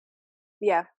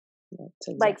 Yeah.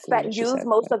 Exactly like use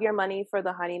most of your money for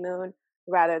the honeymoon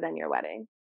rather than your wedding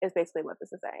is basically what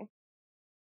this is saying.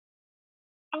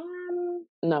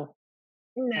 No.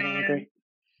 Nah. I don't agree.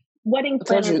 Wedding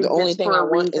planners I told you the only thing I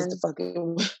want is the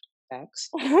fucking Facts.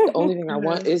 The only thing I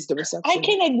want is the I reception.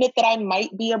 can admit that I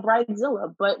might be a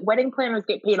bridezilla, but wedding planners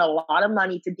get paid a lot of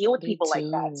money to deal with They people like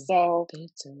that. do. So, They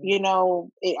do. you know,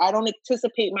 I don't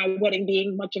anticipate my wedding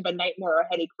being much of a nightmare or a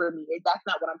headache for me. That's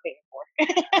not what I'm paying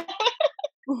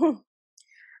for.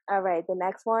 All right. The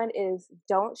next one is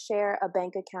don't share a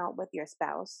bank account with your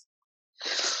spouse.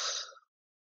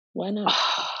 Why not?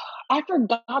 I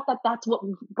forgot that that's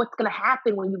what's gonna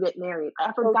happen when you get married.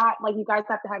 I forgot like you guys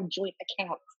have to have joint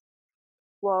accounts.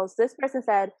 Well, this person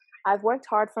said, "I've worked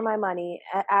hard for my money,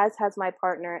 as has my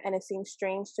partner, and it seems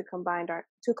strange to combine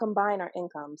our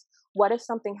incomes. What if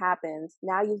something happens?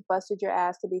 Now you've busted your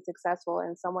ass to be successful,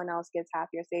 and someone else gets half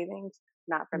your savings.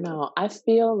 Not for me." No, I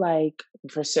feel like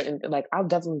for certain, like I'll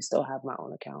definitely still have my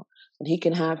own account, and he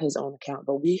can have his own account,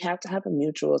 but we have to have a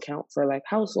mutual account for like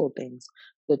household things,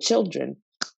 the children,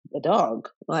 the dog.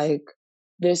 Like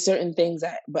there's certain things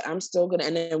that, but I'm still gonna,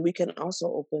 and then we can also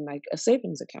open like a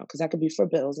savings account because that could be for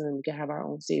bills, and then we can have our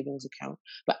own savings account.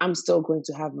 But I'm still going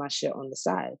to have my shit on the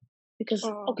side because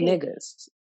Okay. niggas.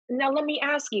 Now let me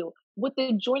ask you, with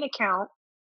the joint account,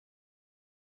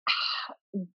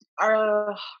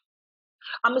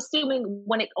 I'm assuming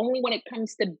when it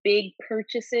comes to big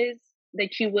purchases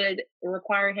that you would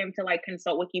require him to like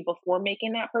consult with you before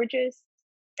making that purchase,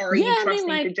 or are Yeah, you I mean, trusting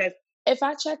to like just? if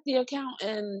I check the account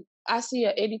and I see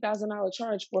a $80,000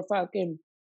 charge for a fucking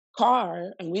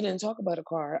car, and we didn't talk about a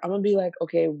car, I'm gonna be like,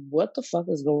 okay, what the fuck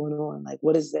is going on? Like,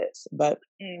 what is this? But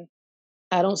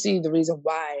I don't see the reason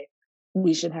why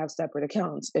we should have separate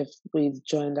accounts if we've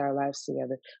joined our lives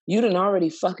together. You done already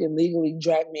fucking legally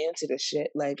dragged me into this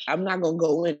shit. Like, I'm not gonna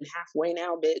go in halfway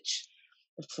now, bitch.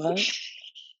 The fuck?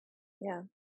 Yeah.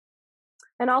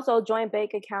 And also, joint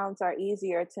bank accounts are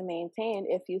easier to maintain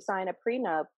if you sign a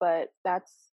prenup, but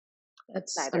that's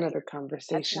another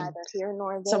conversation. That's neither here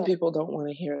nor there. Some people don't want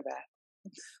to hear that.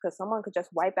 Because someone could just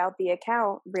wipe out the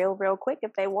account real quick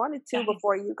if they wanted to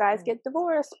before you guys get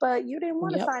divorced, but you didn't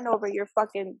want to sign over your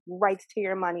fucking rights to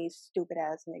your money, stupid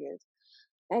ass niggas.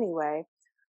 Anyway,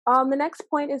 the next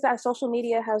point is that social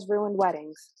media has ruined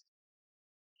weddings.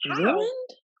 Ruined?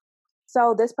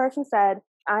 So this person said,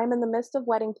 "I am in the midst of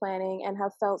wedding planning and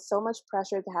have felt so much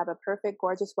pressure to have a perfect,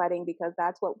 gorgeous wedding because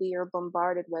that's what we are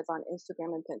bombarded with on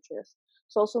Instagram and Pinterest.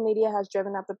 Social media has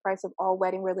driven up the price of all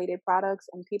wedding-related products,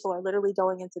 and people are literally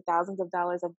going into thousands of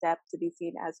dollars of debt to be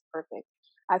seen as perfect.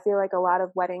 I feel like a lot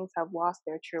of weddings have lost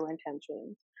their true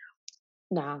intentions."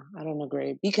 Nah, I don't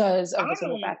agree because of the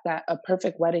simple fact that a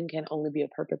perfect wedding can only be a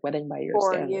perfect wedding by your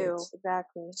For standards. you,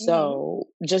 exactly. So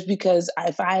just because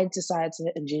if I decide to,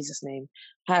 in Jesus' name,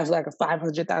 have like a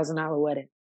 $500,000 wedding,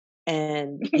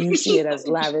 and you see it as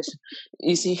lavish,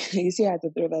 you see, I have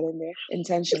to throw that in there.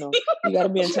 Intentional. You got to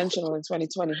be intentional in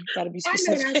 2020. Got to be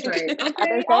specific. I know that's right.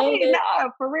 Okay,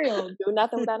 For real. Do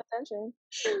nothing without intention.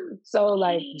 So,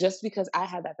 like, just because I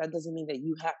had that doesn't mean that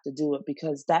you have to do it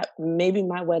because that maybe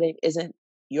my wedding isn't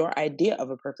your idea of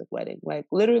a perfect wedding. Like,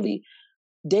 literally,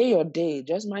 day your day,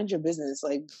 just mind your business.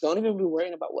 Like, don't even be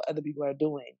worrying about what other people are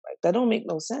doing. Like, that don't make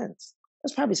no sense.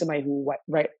 That's probably somebody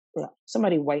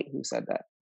somebody white who said that.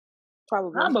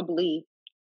 Probably.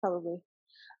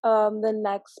 The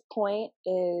next point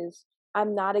is,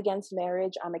 I'm not against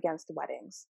marriage. I'm against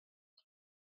weddings.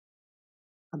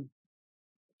 I'm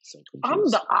so confused. I'm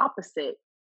the opposite.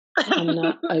 I'm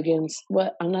not against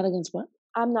what? I'm not against what?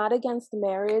 I'm not against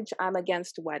marriage. I'm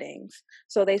against weddings.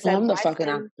 So they said, I'm the fucking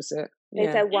opposite. They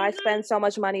said, why spend so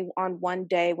much money on one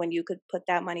day when you could put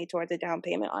that money towards a down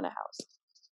payment on a house?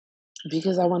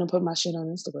 Because I want to put my shit on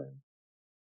Instagram.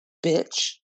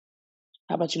 Bitch.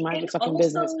 How about you mind your fucking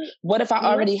business? What if I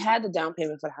already had the down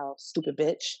payment for the house? Stupid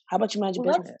bitch. How about you mind your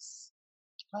business?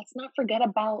 Let's not forget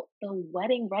about the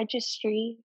wedding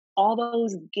registry, all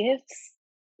those gifts.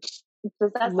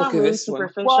 Does that sound really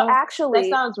superficial? Well, actually, that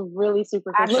sounds really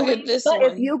superficial. Look at this but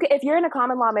one. if you're in a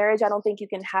common law marriage, I don't think you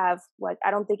can have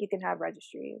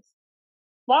registries.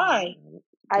 Why?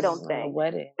 I don't think. A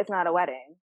wedding. It's not a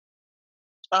wedding.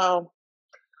 Oh.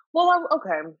 Well,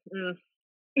 okay.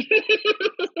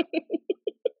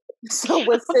 So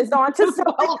was this on to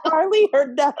something, Carly, or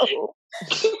no?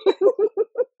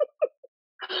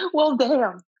 Well,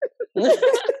 damn.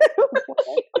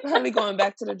 Probably going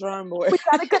back to the drawing board. We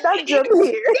got a conundrum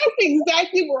here. That's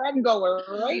exactly where I'm going.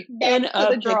 Right back to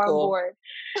the drawing board.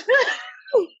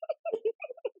 So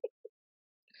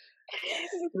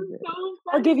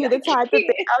I'll give you the time to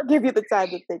think. I'll give you the time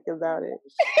to think about it.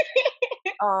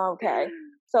 Okay.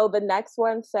 So the next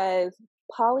one says,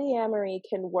 polyamory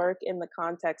can work in the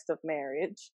context of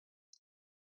marriage.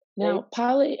 Now,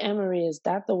 polyamory, is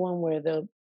that the one where the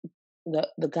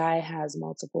guy has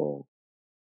multiple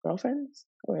girlfriends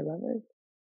or lovers?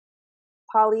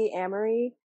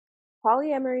 polyamory.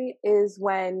 Polyamory is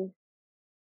when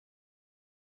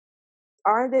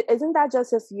isn't that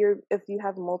just if you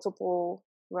have multiple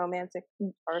romantic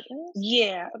partners?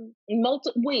 Yeah.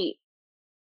 Wait.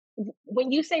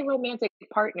 When you say romantic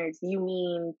partners, you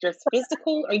mean just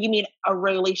physical, or you mean a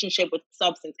relationship with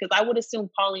substance? Because I would assume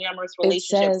polyamorous It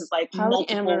relationships is says like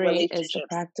multiple polyamory is the relationships.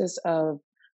 practice of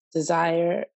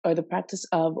desire or the practice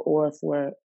of or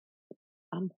for.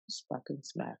 I'm just fucking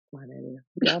smack my nigga.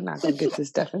 Y'all not gonna get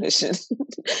this definition.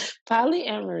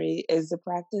 Polyamory is the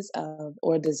practice of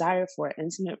or desire for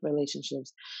intimate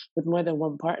relationships with more than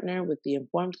one partner with the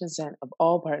informed consent of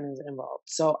all partners involved.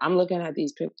 So I'm looking at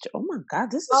these pictures. Oh my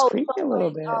God, this is creepy a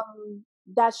little bit.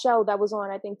 That show that was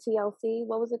on, I think, TLC.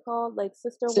 What was it called? Like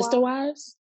Sister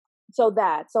Wives? So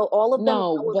all of them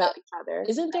know but about each other.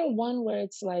 Isn't there one where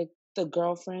it's like the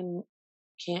girlfriend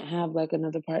can't have like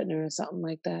another partner or something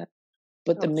like that?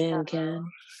 But the man can.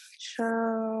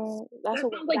 True. That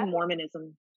sounds like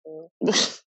Mormonism.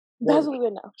 That's what we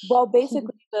know. Well,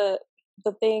 basically, the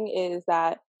thing is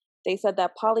that they said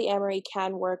that polyamory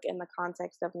can work in the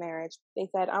context of marriage. They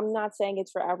said, I'm not saying it's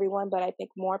for everyone, but I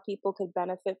think more people could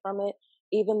benefit from it,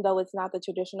 even though it's not the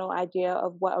traditional idea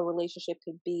of what a relationship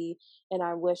could be. And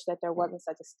I wish that there wasn't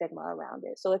such a stigma around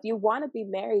it. So if you want to be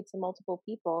married to multiple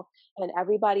people and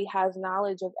everybody has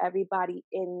knowledge of everybody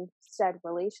in said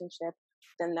relationship,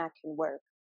 then that can work.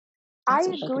 I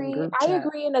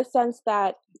agree in a sense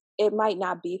that it might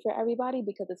not be for everybody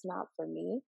because it's not for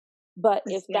me. But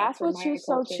if that's what you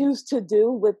choose to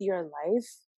do with your life,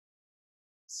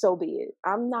 so be it.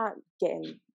 I'm not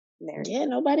getting married. Yeah,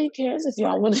 nobody cares if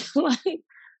y'all want to like.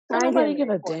 Nobody give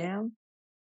a damn.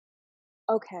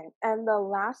 Okay, and the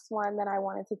last one that I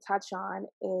wanted to touch on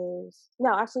is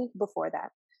before that,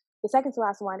 the second to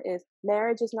last one is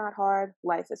marriage is not hard,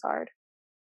 life is hard.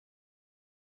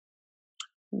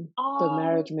 But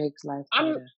marriage makes life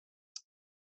harder.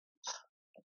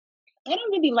 I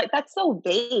don't really like that's so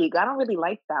vague. I don't really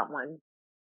like that one.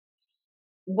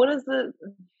 What is the?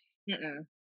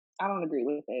 I don't agree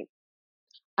with it.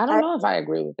 I don't know if I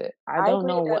agree with it. I don't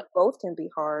know what both can be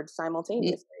hard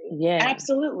simultaneously. Yeah,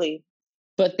 absolutely.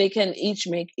 But they can each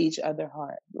make each other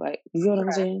hard. Like, you know what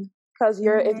I'm saying? Because if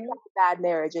you have a bad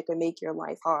marriage, it can make your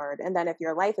life hard, and then if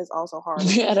your life is also hard,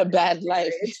 you had a bad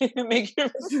life, make your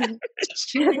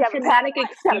traumatic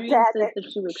experiences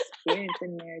that you experience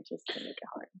in marriages can make it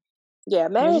hard. Yeah,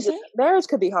 marriage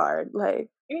could be hard.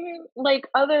 Like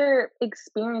other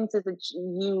experiences that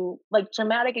you like,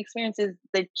 traumatic experiences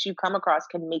that you come across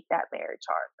can make that marriage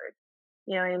hard.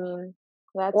 You know what I mean?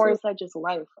 Or is that just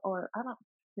life? Or I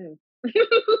don't.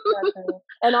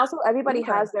 And also, everybody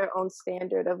has their own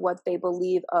standard of what they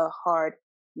believe a hard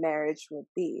marriage would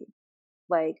be.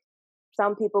 Like,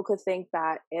 some people could think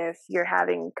that if you're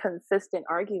having consistent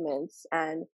arguments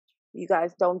and you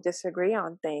guys don't disagree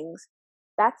on things,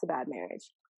 that's a bad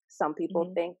marriage. Some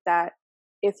people think that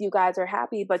if you guys are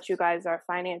happy, but you guys are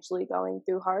financially going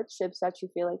through hardships that you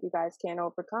feel like you guys can't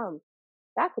overcome,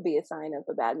 that could be a sign of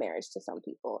a bad marriage to some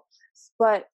people.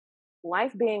 But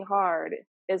life being hard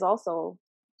is also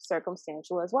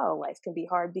circumstantial as well. Life can be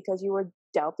hard because you were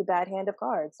dealt a bad hand of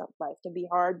cards. Life can be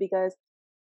hard because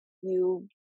I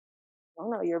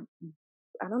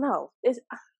don't know. It's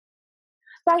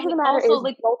fact of the matter is,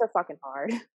 like, both are fucking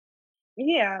hard.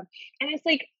 Yeah, and it's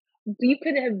like you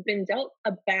could have been dealt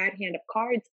a bad hand of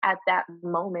cards at that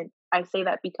moment. I say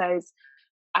that because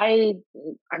I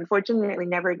unfortunately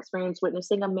never experienced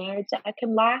witnessing a marriage that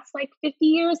can last like 50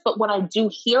 years. But when I do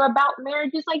hear about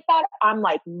marriages like that, I'm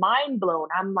like mind blown.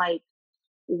 I'm like,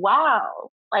 wow,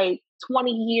 like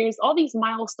 20 years, all these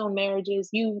milestone marriages.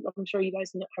 I'm sure you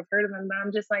guys have heard of them, but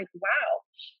I'm just like, wow,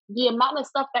 the amount of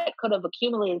stuff that could have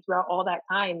accumulated throughout all that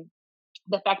time.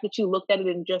 The fact that you looked at it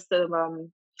in just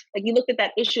like you looked at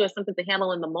that issue as something to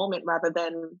handle in the moment rather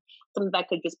than something that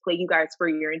could just play you guys for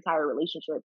your entire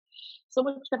relationship. So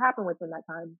much could happen within that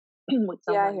time with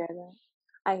someone. Yeah,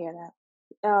 I hear that.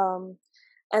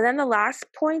 And then the last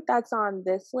point that's on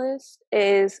this list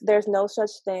is there's no such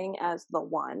thing as the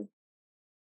one.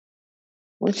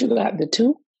 What you got, the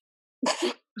two?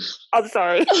 I'm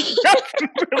sorry. That's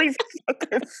really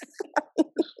fucking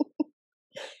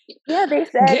Yeah, they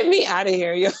said, get me out of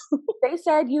here, yo. They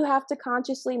said you have to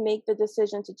consciously make the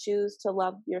decision to choose to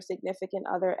love your significant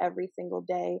other every single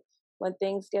day. When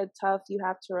things get tough, you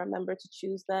have to remember to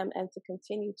choose them and to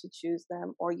continue to choose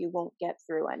them, or you won't get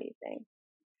through anything.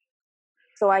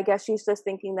 So I guess she's just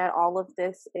thinking that all of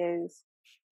this is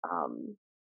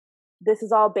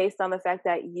all based on the fact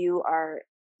that you are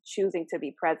choosing to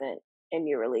be present in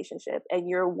your relationship, and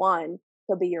your one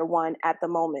could be your one at the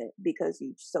moment because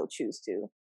you so choose to.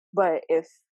 But if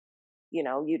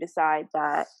you decide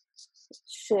that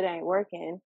shit ain't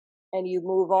working and you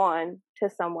move on to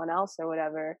someone else or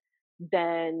whatever,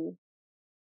 then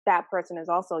that person is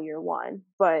also your one.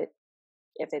 But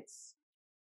if it's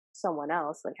someone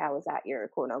else, like, how is that your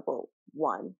quote unquote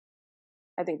one?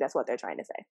 I think that's what they're trying to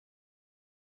say.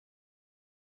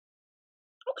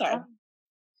 Okay.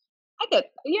 I get,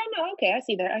 yeah, no, okay. I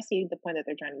see that. I see the point that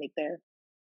they're trying to make there.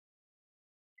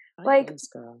 Like,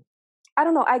 I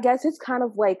don't know. I guess it's kind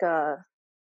of like I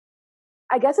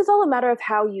guess it's all a matter of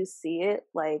how you see it.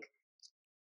 Like,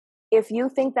 if you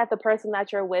think that the person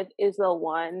that you're with is the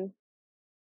one,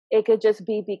 it could just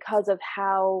be because of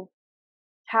how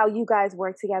you guys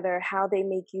work together, how they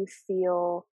make you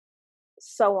feel,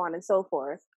 so on and so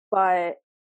forth. But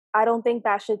I don't think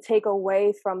that should take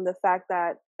away from the fact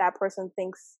that that person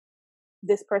thinks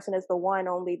this person is the one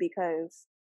only because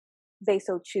they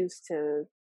so choose to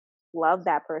love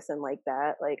that person like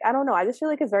that. Like, I don't know. I just feel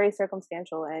like it's very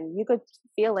circumstantial, and you could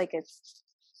feel like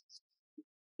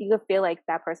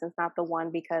that person's not the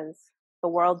one because the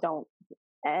world don't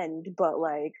end. But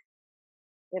like,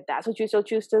 if that's what you so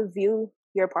choose to view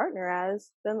your partner as,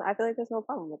 then I feel like there's no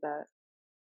problem with that.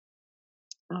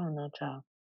 I don't know, child.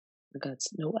 I got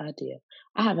no idea.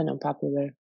 I have an unpopular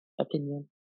opinion.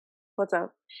 What's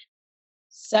up?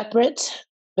 Separate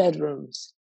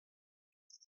bedrooms.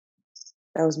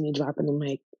 That was me dropping the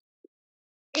mic.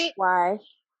 Why?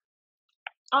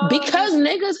 Because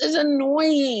niggas is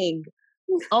annoying.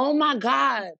 Oh my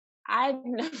God. I've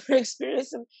never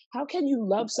experienced them. How can you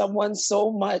love someone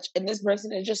so much and this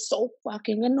person is just so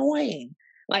fucking annoying?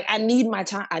 Like, I need my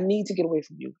time. I need to get away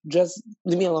from you. Just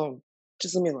leave me alone.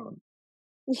 Just leave me alone.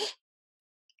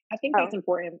 I think that's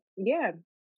important. Yeah.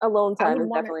 Alone time is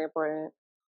definitely important.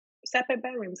 Separate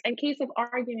bedrooms. In case of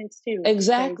arguments too.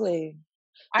 Exactly.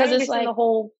 Because it's like the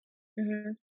whole...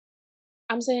 Mm-hmm.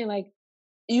 I'm saying, like,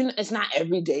 it's not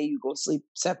every day you go sleep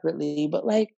separately, but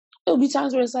like, there'll be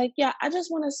times where it's like, yeah, I just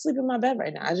want to sleep in my bed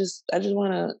right now. I just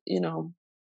want to,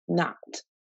 not.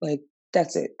 Like,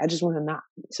 that's it. I just want to not.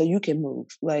 So you can move.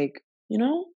 Like,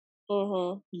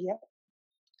 Mm-hmm. Yep.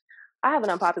 I have an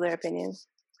unpopular opinion.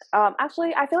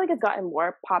 Actually, I feel like it's gotten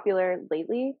more popular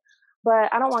lately,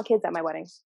 but I don't want kids at my wedding.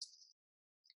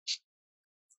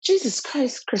 Jesus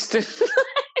Christ, Kristen.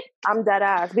 I'm dead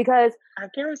ass, because I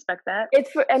can respect that.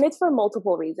 It's for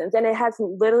multiple reasons, and it has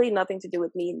literally nothing to do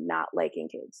with me not liking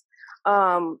kids.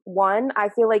 One, I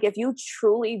feel like if you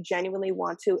truly, genuinely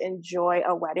want to enjoy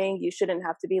a wedding, you shouldn't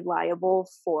have to be liable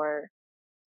for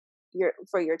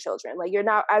your children. Like,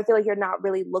 I feel like you're not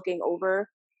really looking over.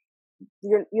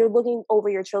 You're looking over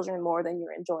your children more than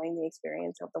you're enjoying the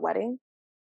experience of the wedding.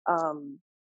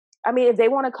 I mean, if they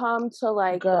want to come to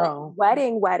like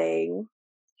wedding,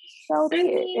 so be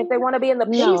it. If they want to be in the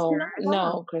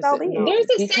no, Kristen, no. There's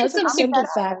a because of the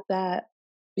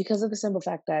simple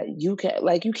fact that you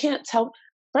can't tell.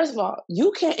 First of all,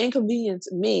 you can't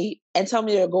inconvenience me and tell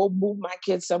me to go move my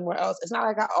kids somewhere else. It's not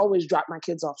like I always drop my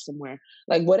kids off somewhere.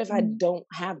 Like, what if I don't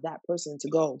have that person to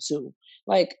go to?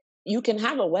 Like, you can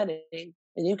have a wedding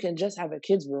and you can just have a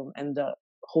kids room and the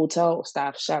hotel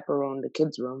staff chaperone the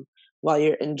kids room while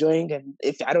you're enjoying. And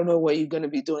if I don't know what you're going to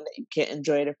be doing, that you can't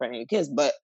enjoy it in front of your kids,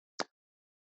 but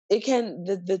it can,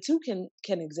 the two can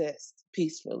exist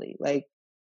peacefully. Like,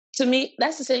 to me,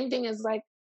 that's the same thing as like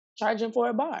charging for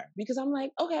a bar, because I'm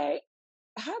like, okay,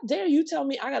 how dare you tell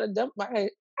me I gotta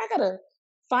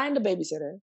find a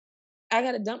babysitter, I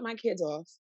gotta dump my kids off,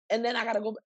 and then I gotta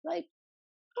go, like,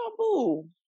 oh boo.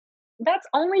 That's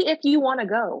only if you want to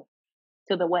go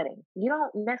to the wedding. You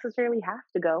don't necessarily have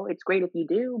to go. It's great if you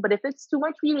do, but if it's too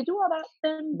much for you to do all that,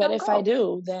 then but if I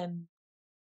do, then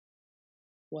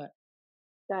what?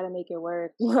 Gotta make it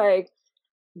work. Like,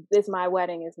 it's my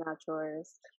wedding, it's not yours.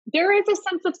 There is a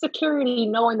sense of security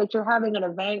knowing that you're having an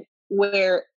event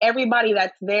where everybody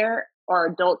that's there are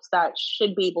adults that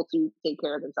should be able to take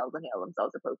care of themselves and handle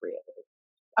themselves appropriately.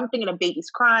 I'm thinking of babies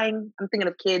crying. I'm thinking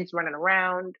of kids running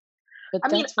around. But I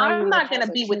mean, I'm not going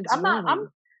to be with, I'm not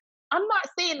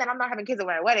saying that I'm not having kids at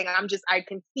my wedding. I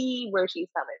can see where she's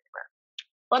coming from.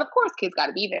 But of course, kids got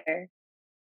to be there.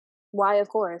 Why, of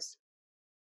course?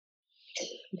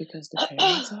 Because the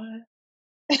parents are.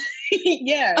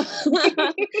 Yeah.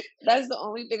 That's the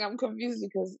only thing I'm confused,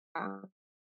 because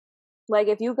like,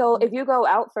 if you go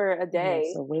out for a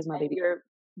day, so where's my baby?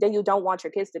 Then you don't want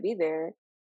your kids to be there,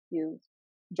 you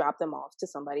drop them off to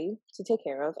somebody to take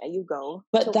care of, and you go.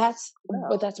 But that's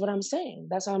what I'm saying.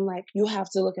 That's why I'm like, you have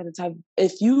to look at the type.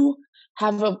 If you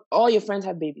have all your friends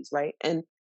have babies, right, and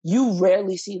you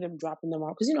rarely see them dropping them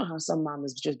off, because you know how some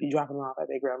mamas just be dropping them off at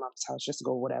their grandmother's house just to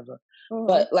go whatever. Mm-hmm.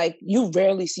 But like, you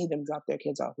rarely see them drop their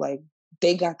kids off. Like,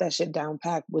 they got that shit down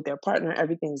packed with their partner.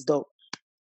 Everything's dope.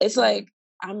 It's like,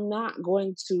 I'm not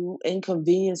going to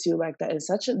inconvenience you like that in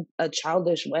such a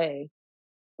childish way.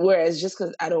 Whereas just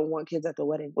because I don't want kids at the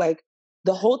wedding, like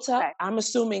the hotel, Okay. I'm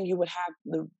assuming you would have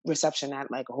the reception at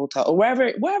like a hotel or wherever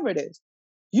it is.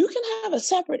 You can have a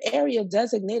separate area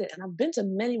designated, and I've been to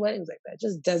many weddings like that,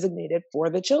 just designated for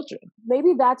the children.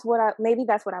 Maybe that's what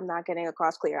I'm not getting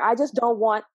across clear. I just don't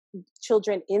want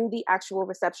children in the actual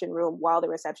reception room while the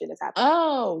reception is happening.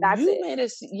 Oh, That's you it. made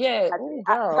us, yeah, That's ooh, it.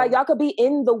 girl. Like y'all could be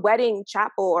in the wedding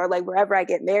chapel or like wherever I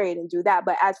get married and do that.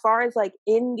 But as far as like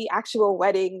in the actual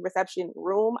wedding reception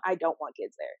room, I don't want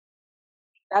kids there.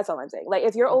 That's all I'm saying. Like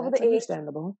if you're over That's the age,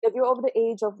 understandable. if you're over the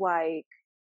age of like,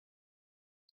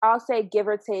 I'll say give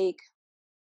or take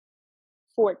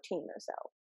 14 or so,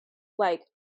 like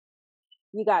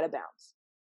you gotta bounce.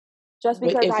 Just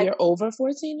because Wait, if you're over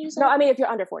 14, you said? no, I mean if you're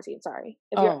under 14, sorry.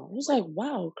 If I you're was like,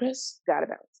 wow, Chris. gotta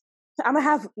bounce. I'm gonna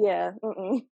have yeah.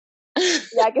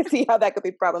 Yeah, I can see how that could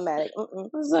be problematic. I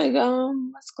was like,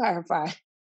 let's clarify.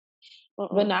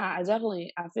 But nah, I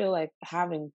feel like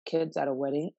having kids at a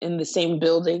wedding in the same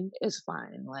building is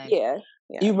fine. Like, yeah.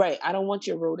 You're right. I don't want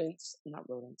your not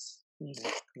rodents.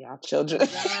 Y'all children.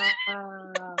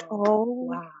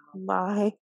 Oh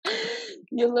my.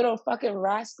 Your little fucking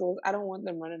rascals. I don't want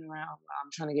them running around while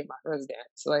I'm trying to get my first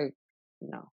dance. Like,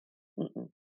 no. Mm-mm.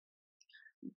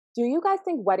 Do you guys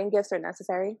think wedding gifts are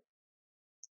necessary?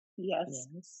 Yes.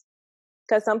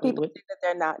 Because some people Wait, think that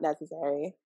they're not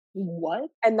necessary. What?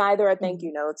 And neither are thank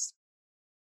you notes.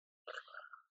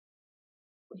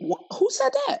 who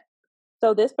said that?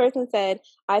 So this person said,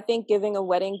 I think giving a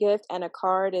wedding gift and a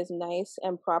card is nice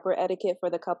and proper etiquette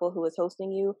for the couple who is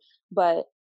hosting you, but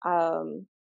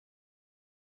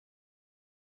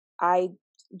I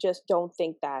just don't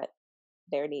think that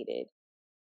they're needed.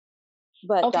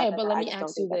 But Okay, but let me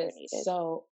ask you this.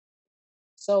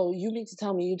 So you need to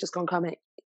tell me you just gonna come and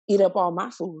eat up all my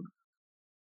food,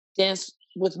 dance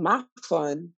with my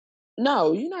fun.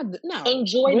 No, you're not. No,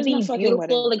 enjoy where's my the fucking wedding?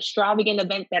 beautiful, extravagant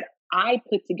event that I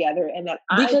put together and that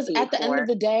Because I paid at the for. end of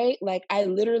the day, like I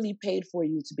literally paid for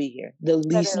you to be here. The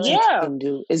least you Yeah. can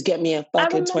do is get me a I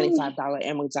fucking remember- $25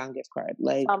 Amazon gift card.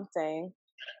 Like something.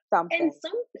 And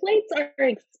some plates are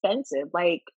expensive.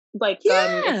 Like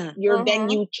yeah. if your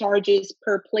venue charges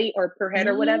per plate or per head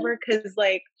or whatever. Because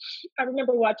like I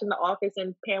remember watching The Office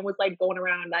and Pam was like going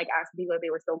around like asking people if they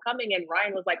were still coming, and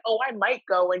Ryan was like, "Oh, I might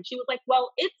go," and she was like,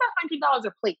 "Well, it's $100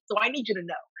 a plate, so I need you to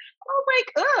know." I was like,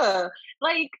 "Ugh!"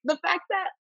 Like the fact that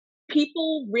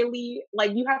people really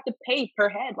like you have to pay per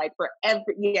head, like for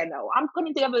every. Yeah, no, I'm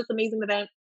putting together this amazing event.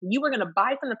 You were gonna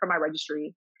buy something from my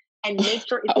registry and make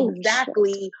sure it's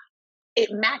exactly. It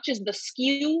matches the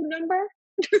SKU number.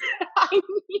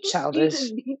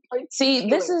 Childish. See,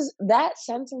 that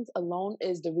sentence alone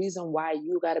is the reason why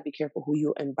you got to be careful who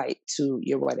you invite to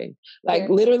your wedding. Like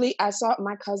literally, I saw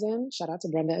my cousin. Shout out to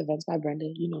Brenda, Events by Brenda.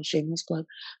 Shameless plug.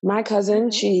 My cousin,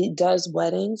 she does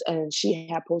weddings, and she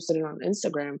had posted it on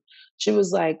Instagram. She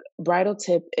was like, bridal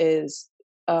tip is,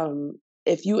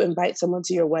 if you invite someone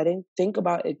to your wedding, think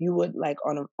about if you would like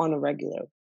on a regular,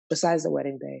 besides the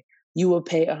wedding day, you will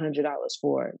pay $100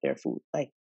 for their food. Like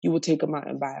you will take them out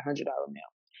and buy $100 meal.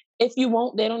 If you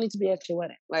won't, they don't need to be at your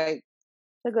wedding. Like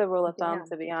it's a good rule of thumb,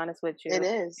 to be honest with you. It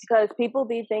is. Because people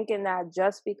be thinking that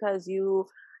just because you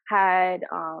had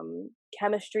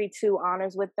chemistry 2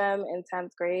 honors with them in 10th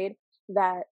grade,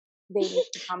 that they need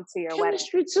to come to your wedding.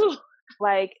 Chemistry 2.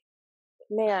 Like,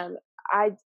 man, I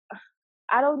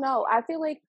don't know. I feel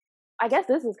like, I guess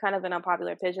this is kind of an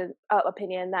unpopular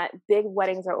opinion that big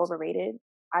weddings are overrated.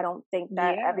 I don't think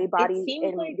that everybody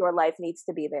in your life needs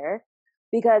to be there,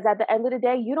 because at the end of the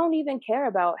day, you don't even care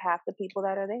about half the people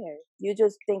that are there. You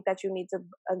just think that you need to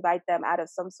invite them out of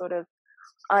some sort of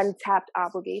untapped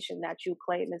obligation that you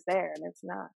claim is there, and it's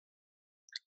not.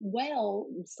 Well,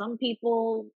 some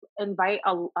people invite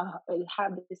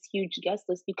have this huge guest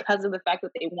list because of the fact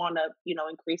that they want to,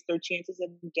 increase their chances of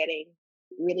getting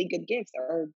really good gifts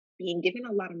or being given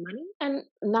a lot of money. And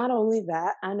not only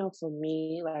that, I know for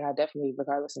me, like I definitely,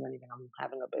 regardless of anything, I'm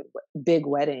having a big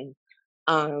wedding,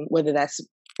 whether that's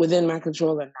within my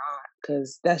control or not,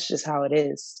 because that's just how it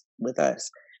is with us.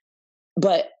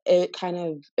 But it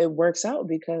works out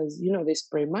because they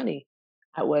spray money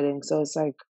at weddings, so it's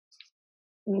like.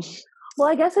 Well,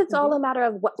 I guess it's all a matter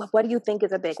of what do you think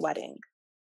is a big wedding?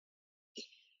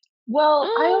 Well,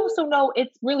 I also know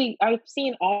it's really, I've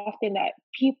seen often that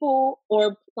people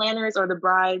or planners or the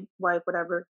bride, wife,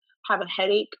 whatever, have a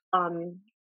headache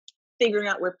figuring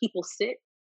out where people sit.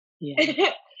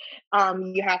 Yeah.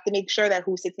 You have to make sure that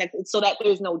who sits next, so that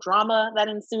there's no drama that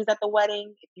ensues at the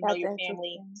wedding. If you know That's your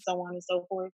family, interesting. so on and so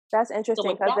forth. That's So interesting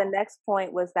with because that, the next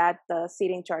point was that the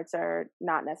seating charts are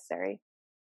not necessary.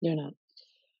 You're not.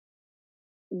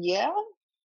 yeah,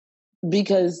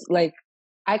 Because like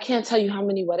I can't tell you how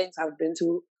many weddings I've been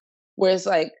to where it's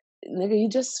like, nigga, you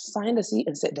just find a seat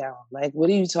and sit down. Like, what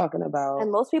are you talking about?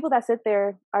 And most people that sit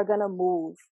there are gonna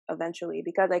move eventually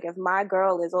because, like, if my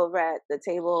girl is over at the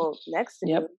table next to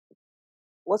Yep. me,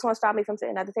 what's gonna stop me from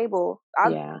sitting at the table?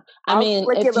 Yeah. I I'll mean,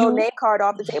 flick if your little you name card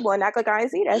off the table and act like I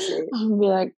ain't see that shit. I'll be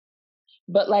like,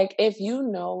 but like if you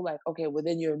know, like, okay,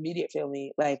 within your immediate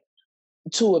family, like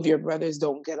two of your brothers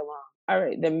don't get along. All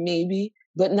right, then maybe,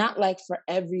 but not like for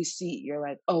every seat. You're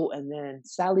like, oh, and then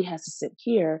Sally has to sit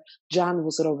here, John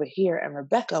will sit over here, and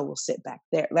Rebecca will sit back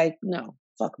there. Like, no,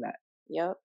 fuck that.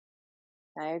 Yep,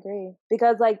 I agree.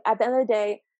 Because, like, at the end of the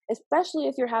day, especially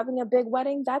if you're having a big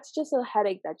wedding, that's just a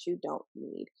headache that you don't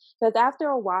need. Because after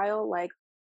a while, like,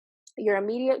 your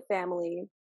immediate family,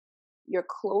 your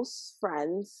close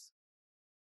friends,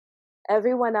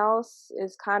 everyone else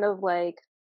is kind of like,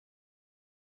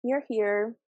 you're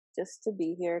here just to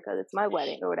be here because it's my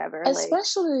wedding or whatever. Like,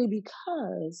 Especially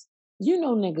because you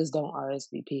know niggas don't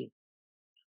RSVP.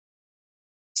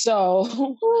 So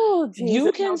oh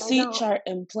you Jesus, can no, they seat don't. chart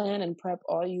and plan and prep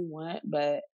all you want,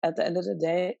 but at the end of the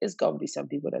day, it's gonna be some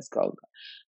people that's going.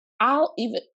 I'll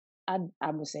even I'm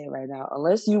gonna say it right now.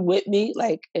 Unless you with me,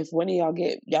 like if one of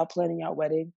y'all planning your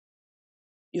wedding,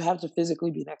 you have to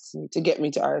physically be next to me to get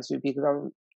me to RSVP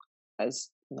because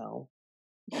no,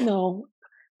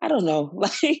 I don't know.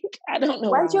 Like I don't know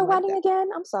why When's I'm your like wedding that. again?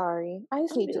 I'm sorry, I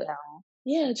just I'll need be to like, know.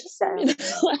 yeah, just let me That,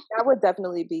 know. that would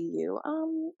definitely be you.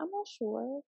 I'm not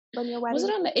sure when your Was wedding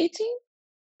it on is. the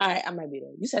 18th? All right, I might be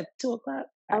there. You said 2:00. All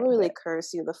I right, would really bet.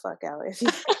 curse you the fuck out if you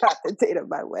forgot the date of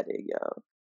my wedding, yo.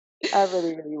 I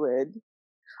really, really would.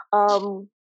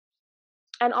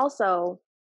 And also,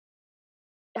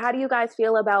 how do you guys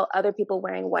feel about other people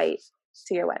wearing white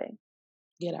to your wedding?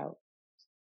 Get out.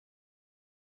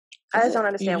 I That's just don't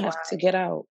it. You understand why. have to get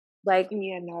out. Like,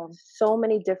 yeah, no, so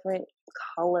many different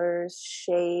colors,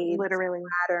 shades, literally.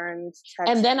 patterns,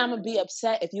 And then I'm gonna textures. be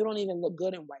upset if you don't even look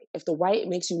good in white. If the white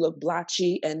makes you look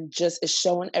blotchy and just is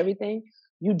showing everything,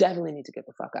 you definitely need to get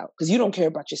the fuck out because you don't care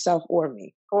about yourself or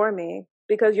me. For me,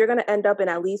 because you're gonna end up in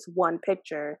at least one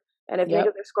picture. And if niggas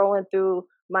Yep. are scrolling through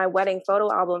my wedding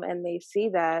photo album and they see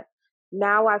that,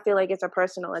 now I feel like it's a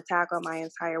personal attack on my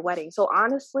entire wedding. So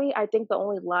honestly, I think the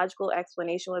only logical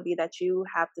explanation would be that you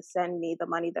have to send me the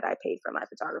money that I paid for my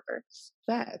photographer.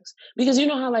 Facts. Because you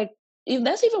know how like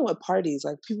that's even with parties.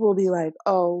 Like people will be like,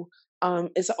 oh,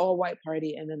 it's an all white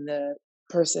party, and then the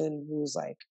person who's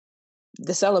like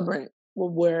the celebrant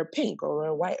will wear pink or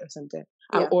wear white or something,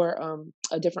 Yeah. or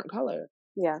a different color.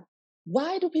 Yeah.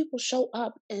 Why do people show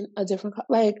up in a different color?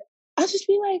 Like I just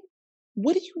be like,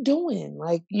 what are you doing?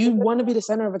 Like you want to be the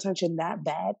center of attention that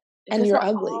bad, and It's an you're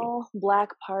ugly. all black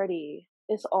party.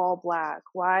 It's all black.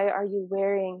 Why are you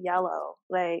wearing yellow?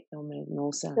 Like, Don't make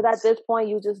no sense. because at this point,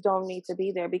 you just don't need to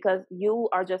be there because you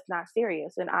are just not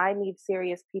serious. And I need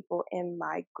serious people in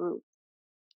my group.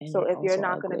 And So if you're also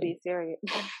not going to ugly. be serious,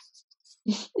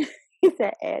 he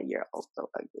said, and you're also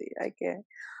ugly. I can't.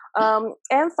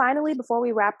 And finally, before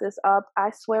we wrap this up, I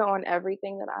swear on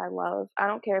everything that I love. I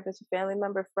don't care if it's a family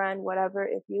member, friend, whatever.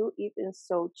 If you even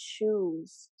so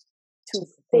choose to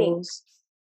think propose.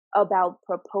 about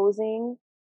proposing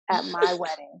at my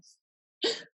wedding,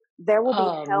 there will be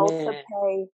Oh hell to man.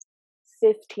 pay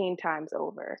 15 times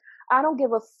over. I don't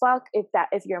give a fuck if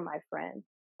you're my friend.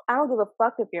 I don't give a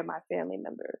fuck if you're my family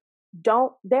member.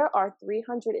 There are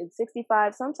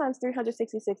 365, sometimes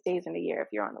 366 days in a year if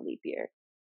you're on a leap year.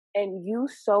 And you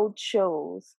so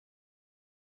chose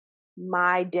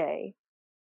my day.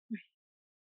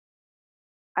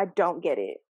 I don't get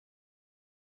it.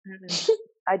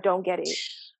 I don't get it.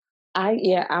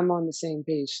 I'm on the same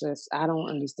page, sis. I don't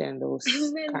understand those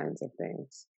And then kinds of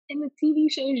things. in the TV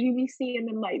shows, you be seeing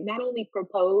them like not only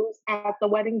propose at the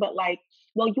wedding, but like,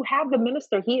 well, you have the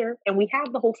minister here and we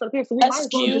have the whole stuff here, so we might as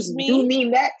well just Excuse me? do me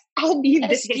next. I'll be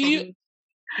Excuse damned.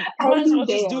 I might I'll as be well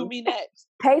just do damned. me next.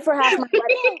 Pay for half my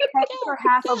wedding. Pay for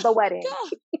half Go, of the wedding.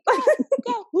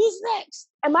 go. Who's next?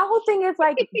 And my whole thing is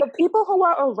like the people who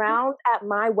are around at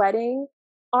my wedding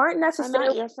aren't Are necessarily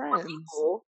not your poor friends.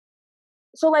 people.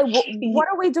 So like, what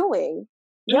are we doing?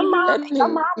 Your That mom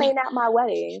nigga, ain't at my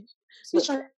wedding. he's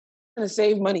trying to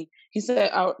save money. He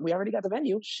said, "Oh, we already got the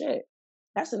venue. Shit,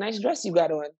 that's a nice dress you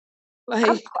got on."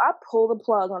 Like, I pull the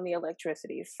plug on the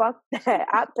electricity. Fuck that.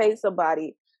 I pay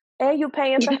somebody And you're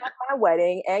paying for half my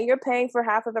wedding, and you're paying for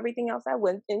half of everything else that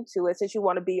went into it. Since you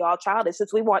want to be all childish,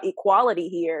 since we want equality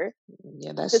here,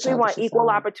 Yeah, that's since we want childish. equal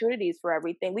opportunities for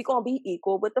everything, we gonna be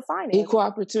equal with the finance. Equal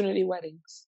opportunity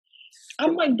weddings.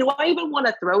 I'm like, do I even want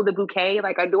to throw the bouquet?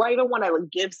 Like, do I even want to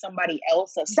give somebody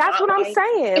else a spotlight? That's what I'm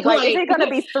saying. Like, is it gonna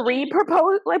be 3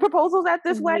 proposals at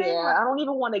this wedding? Yeah, I don't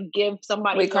even want to give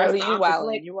somebody. Wait, Carly, you wildin'.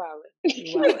 Like, you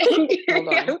wildin'. Hold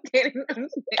on. I'm kidding.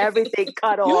 Everything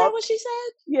cut off. You heard what she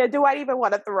said? Yeah. Do I even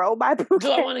want to throw my bouquet?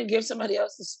 Do I want to give somebody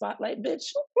else the spotlight,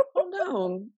 bitch? Hold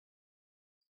on.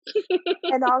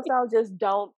 And also, just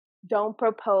don't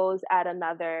propose at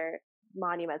another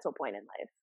monumental point in life.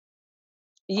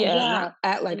 Yeah, not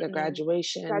at like a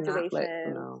graduation, not like,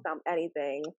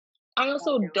 anything. I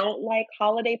also don't like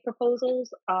holiday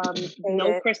proposals.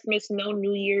 No Christmas, no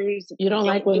New Year's. You don't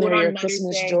like when they're your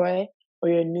Christmas joy or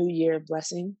your New Year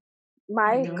blessing?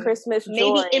 My Christmas joy,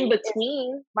 maybe in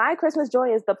between. My Christmas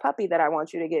joy is the puppy that I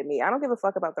want you to get me. I don't give a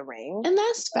fuck about the ring. And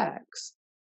that's facts.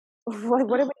 What are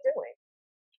we doing?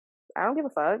 I don't give a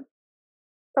fuck.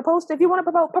 Propose if you want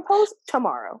to propose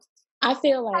tomorrow. I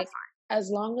feel like as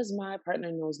long as my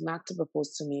partner knows not to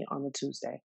propose to me on a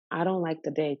Tuesday. I don't like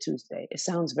the day Tuesday. It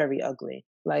sounds very ugly.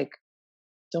 Like,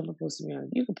 don't propose to me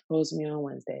you can propose to me on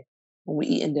Wednesday when we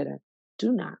eating dinner.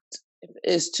 Do not. If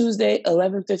it's Tuesday,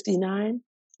 11:59,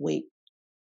 wait.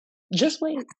 Just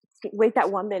wait. Wait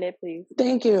that 1 minute, please.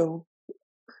 Thank you.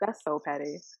 That's so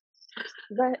petty.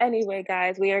 But anyway,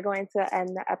 guys, we are going to end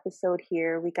the episode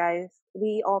here.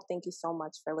 We all thank you so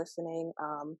much for listening.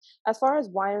 As far as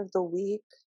wine of the week,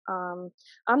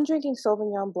 I'm drinking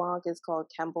Sauvignon Blanc. It's called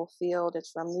Campbellfield.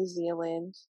 It's from New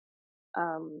Zealand.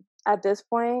 At this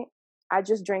point, I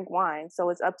just drink wine, so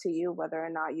it's up to you whether or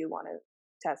not you want to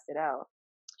test it out.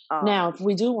 Now, if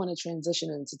we do want to transition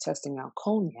into testing out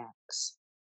cognacs,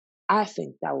 I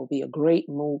think that would be a great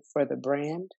move for the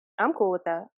brand. I'm cool with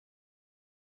that.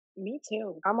 Me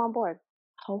too. I'm on board.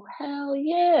 Oh, hell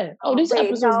yeah. Oh, this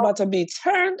episode's about to be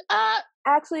turned up.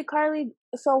 Actually, Carly,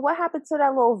 so what happened to that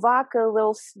little vodka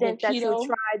little stint that you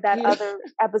tried that other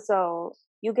episode?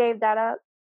 You gave that up?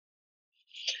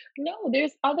 No,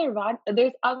 there's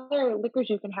other liquors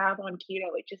you can have on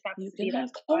keto. It just has to be that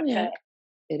cognac.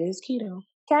 It is keto.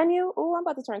 Can you? Oh, I'm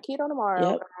about to turn keto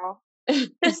tomorrow, girl.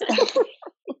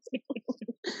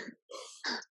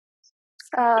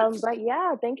 But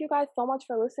yeah, thank you guys so much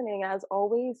for listening. As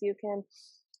always, you can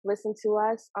listen to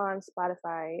us on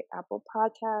Spotify, Apple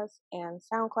Podcasts, and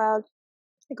SoundCloud.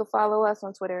 You can follow us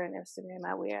on Twitter and Instagram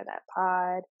at We Are That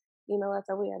Pod. Email us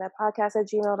at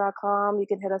wearethatpodcast@gmail.com. You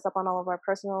can hit us up on all of our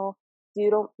personal.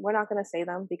 We're not going to say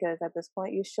them because at this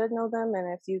point you should know them.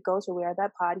 And if you go to We Are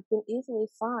That Pod, you can easily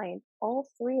find all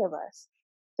 3 of us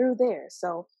through there.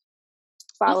 So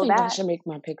follow that. I should make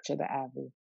my picture the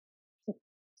Avi.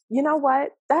 You know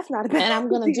what? That's not a bad idea. And I'm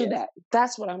going to do that.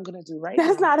 That's what I'm going to do right now.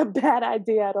 That's not a bad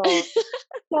idea at all.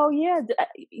 So yeah,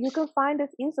 you can find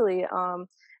us easily.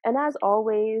 And as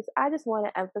always, I just want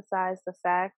to emphasize the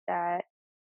fact that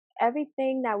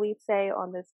everything that we say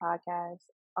on this podcast,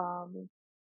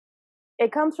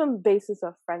 it comes from the basis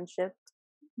of friendship.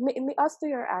 Us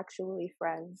 3 are actually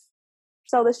friends.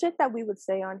 So the shit that we would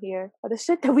say on here, or the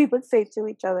shit that we would say to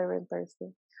each other in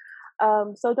person.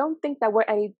 So don't think that we're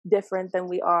any different than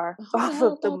we are off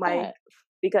of the mic.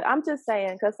 Because I'm just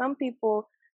saying, because some people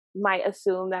might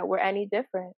assume that we're any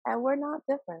different, and we're not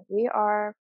different. We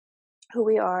are who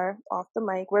we are off the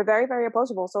mic. We're very, very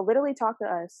approachable. So literally talk to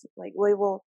us. Like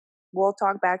we'll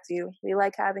talk back to you. We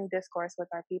like having discourse with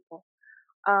our people.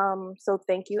 So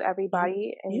thank you,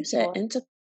 everybody. And you said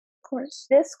intercourse?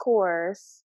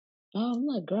 Discourse. Oh, I'm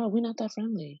like, girl, we're not that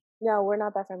friendly. No, we're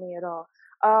not that friendly at all.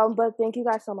 But thank you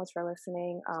guys so much for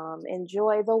listening.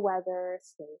 Enjoy the weather.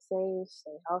 Stay safe.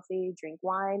 Stay healthy. Drink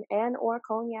wine and or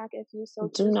cognac if you so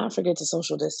choose. Do not forget to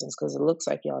social distance because it looks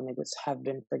like y'all niggas have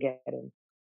been forgetting.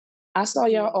 I saw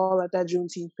y'all all at that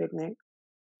Juneteenth picnic.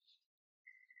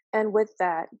 And with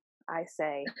that, I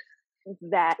say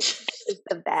that is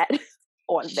the that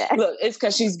on that. Look, it's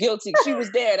because she's guilty. She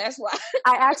was there. That's why.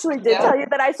 I actually did tell you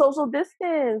that I social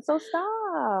distance. So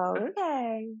stop.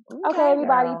 Okay,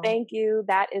 everybody. Girl. Thank you.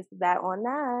 That is that on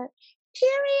that.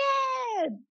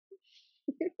 Period.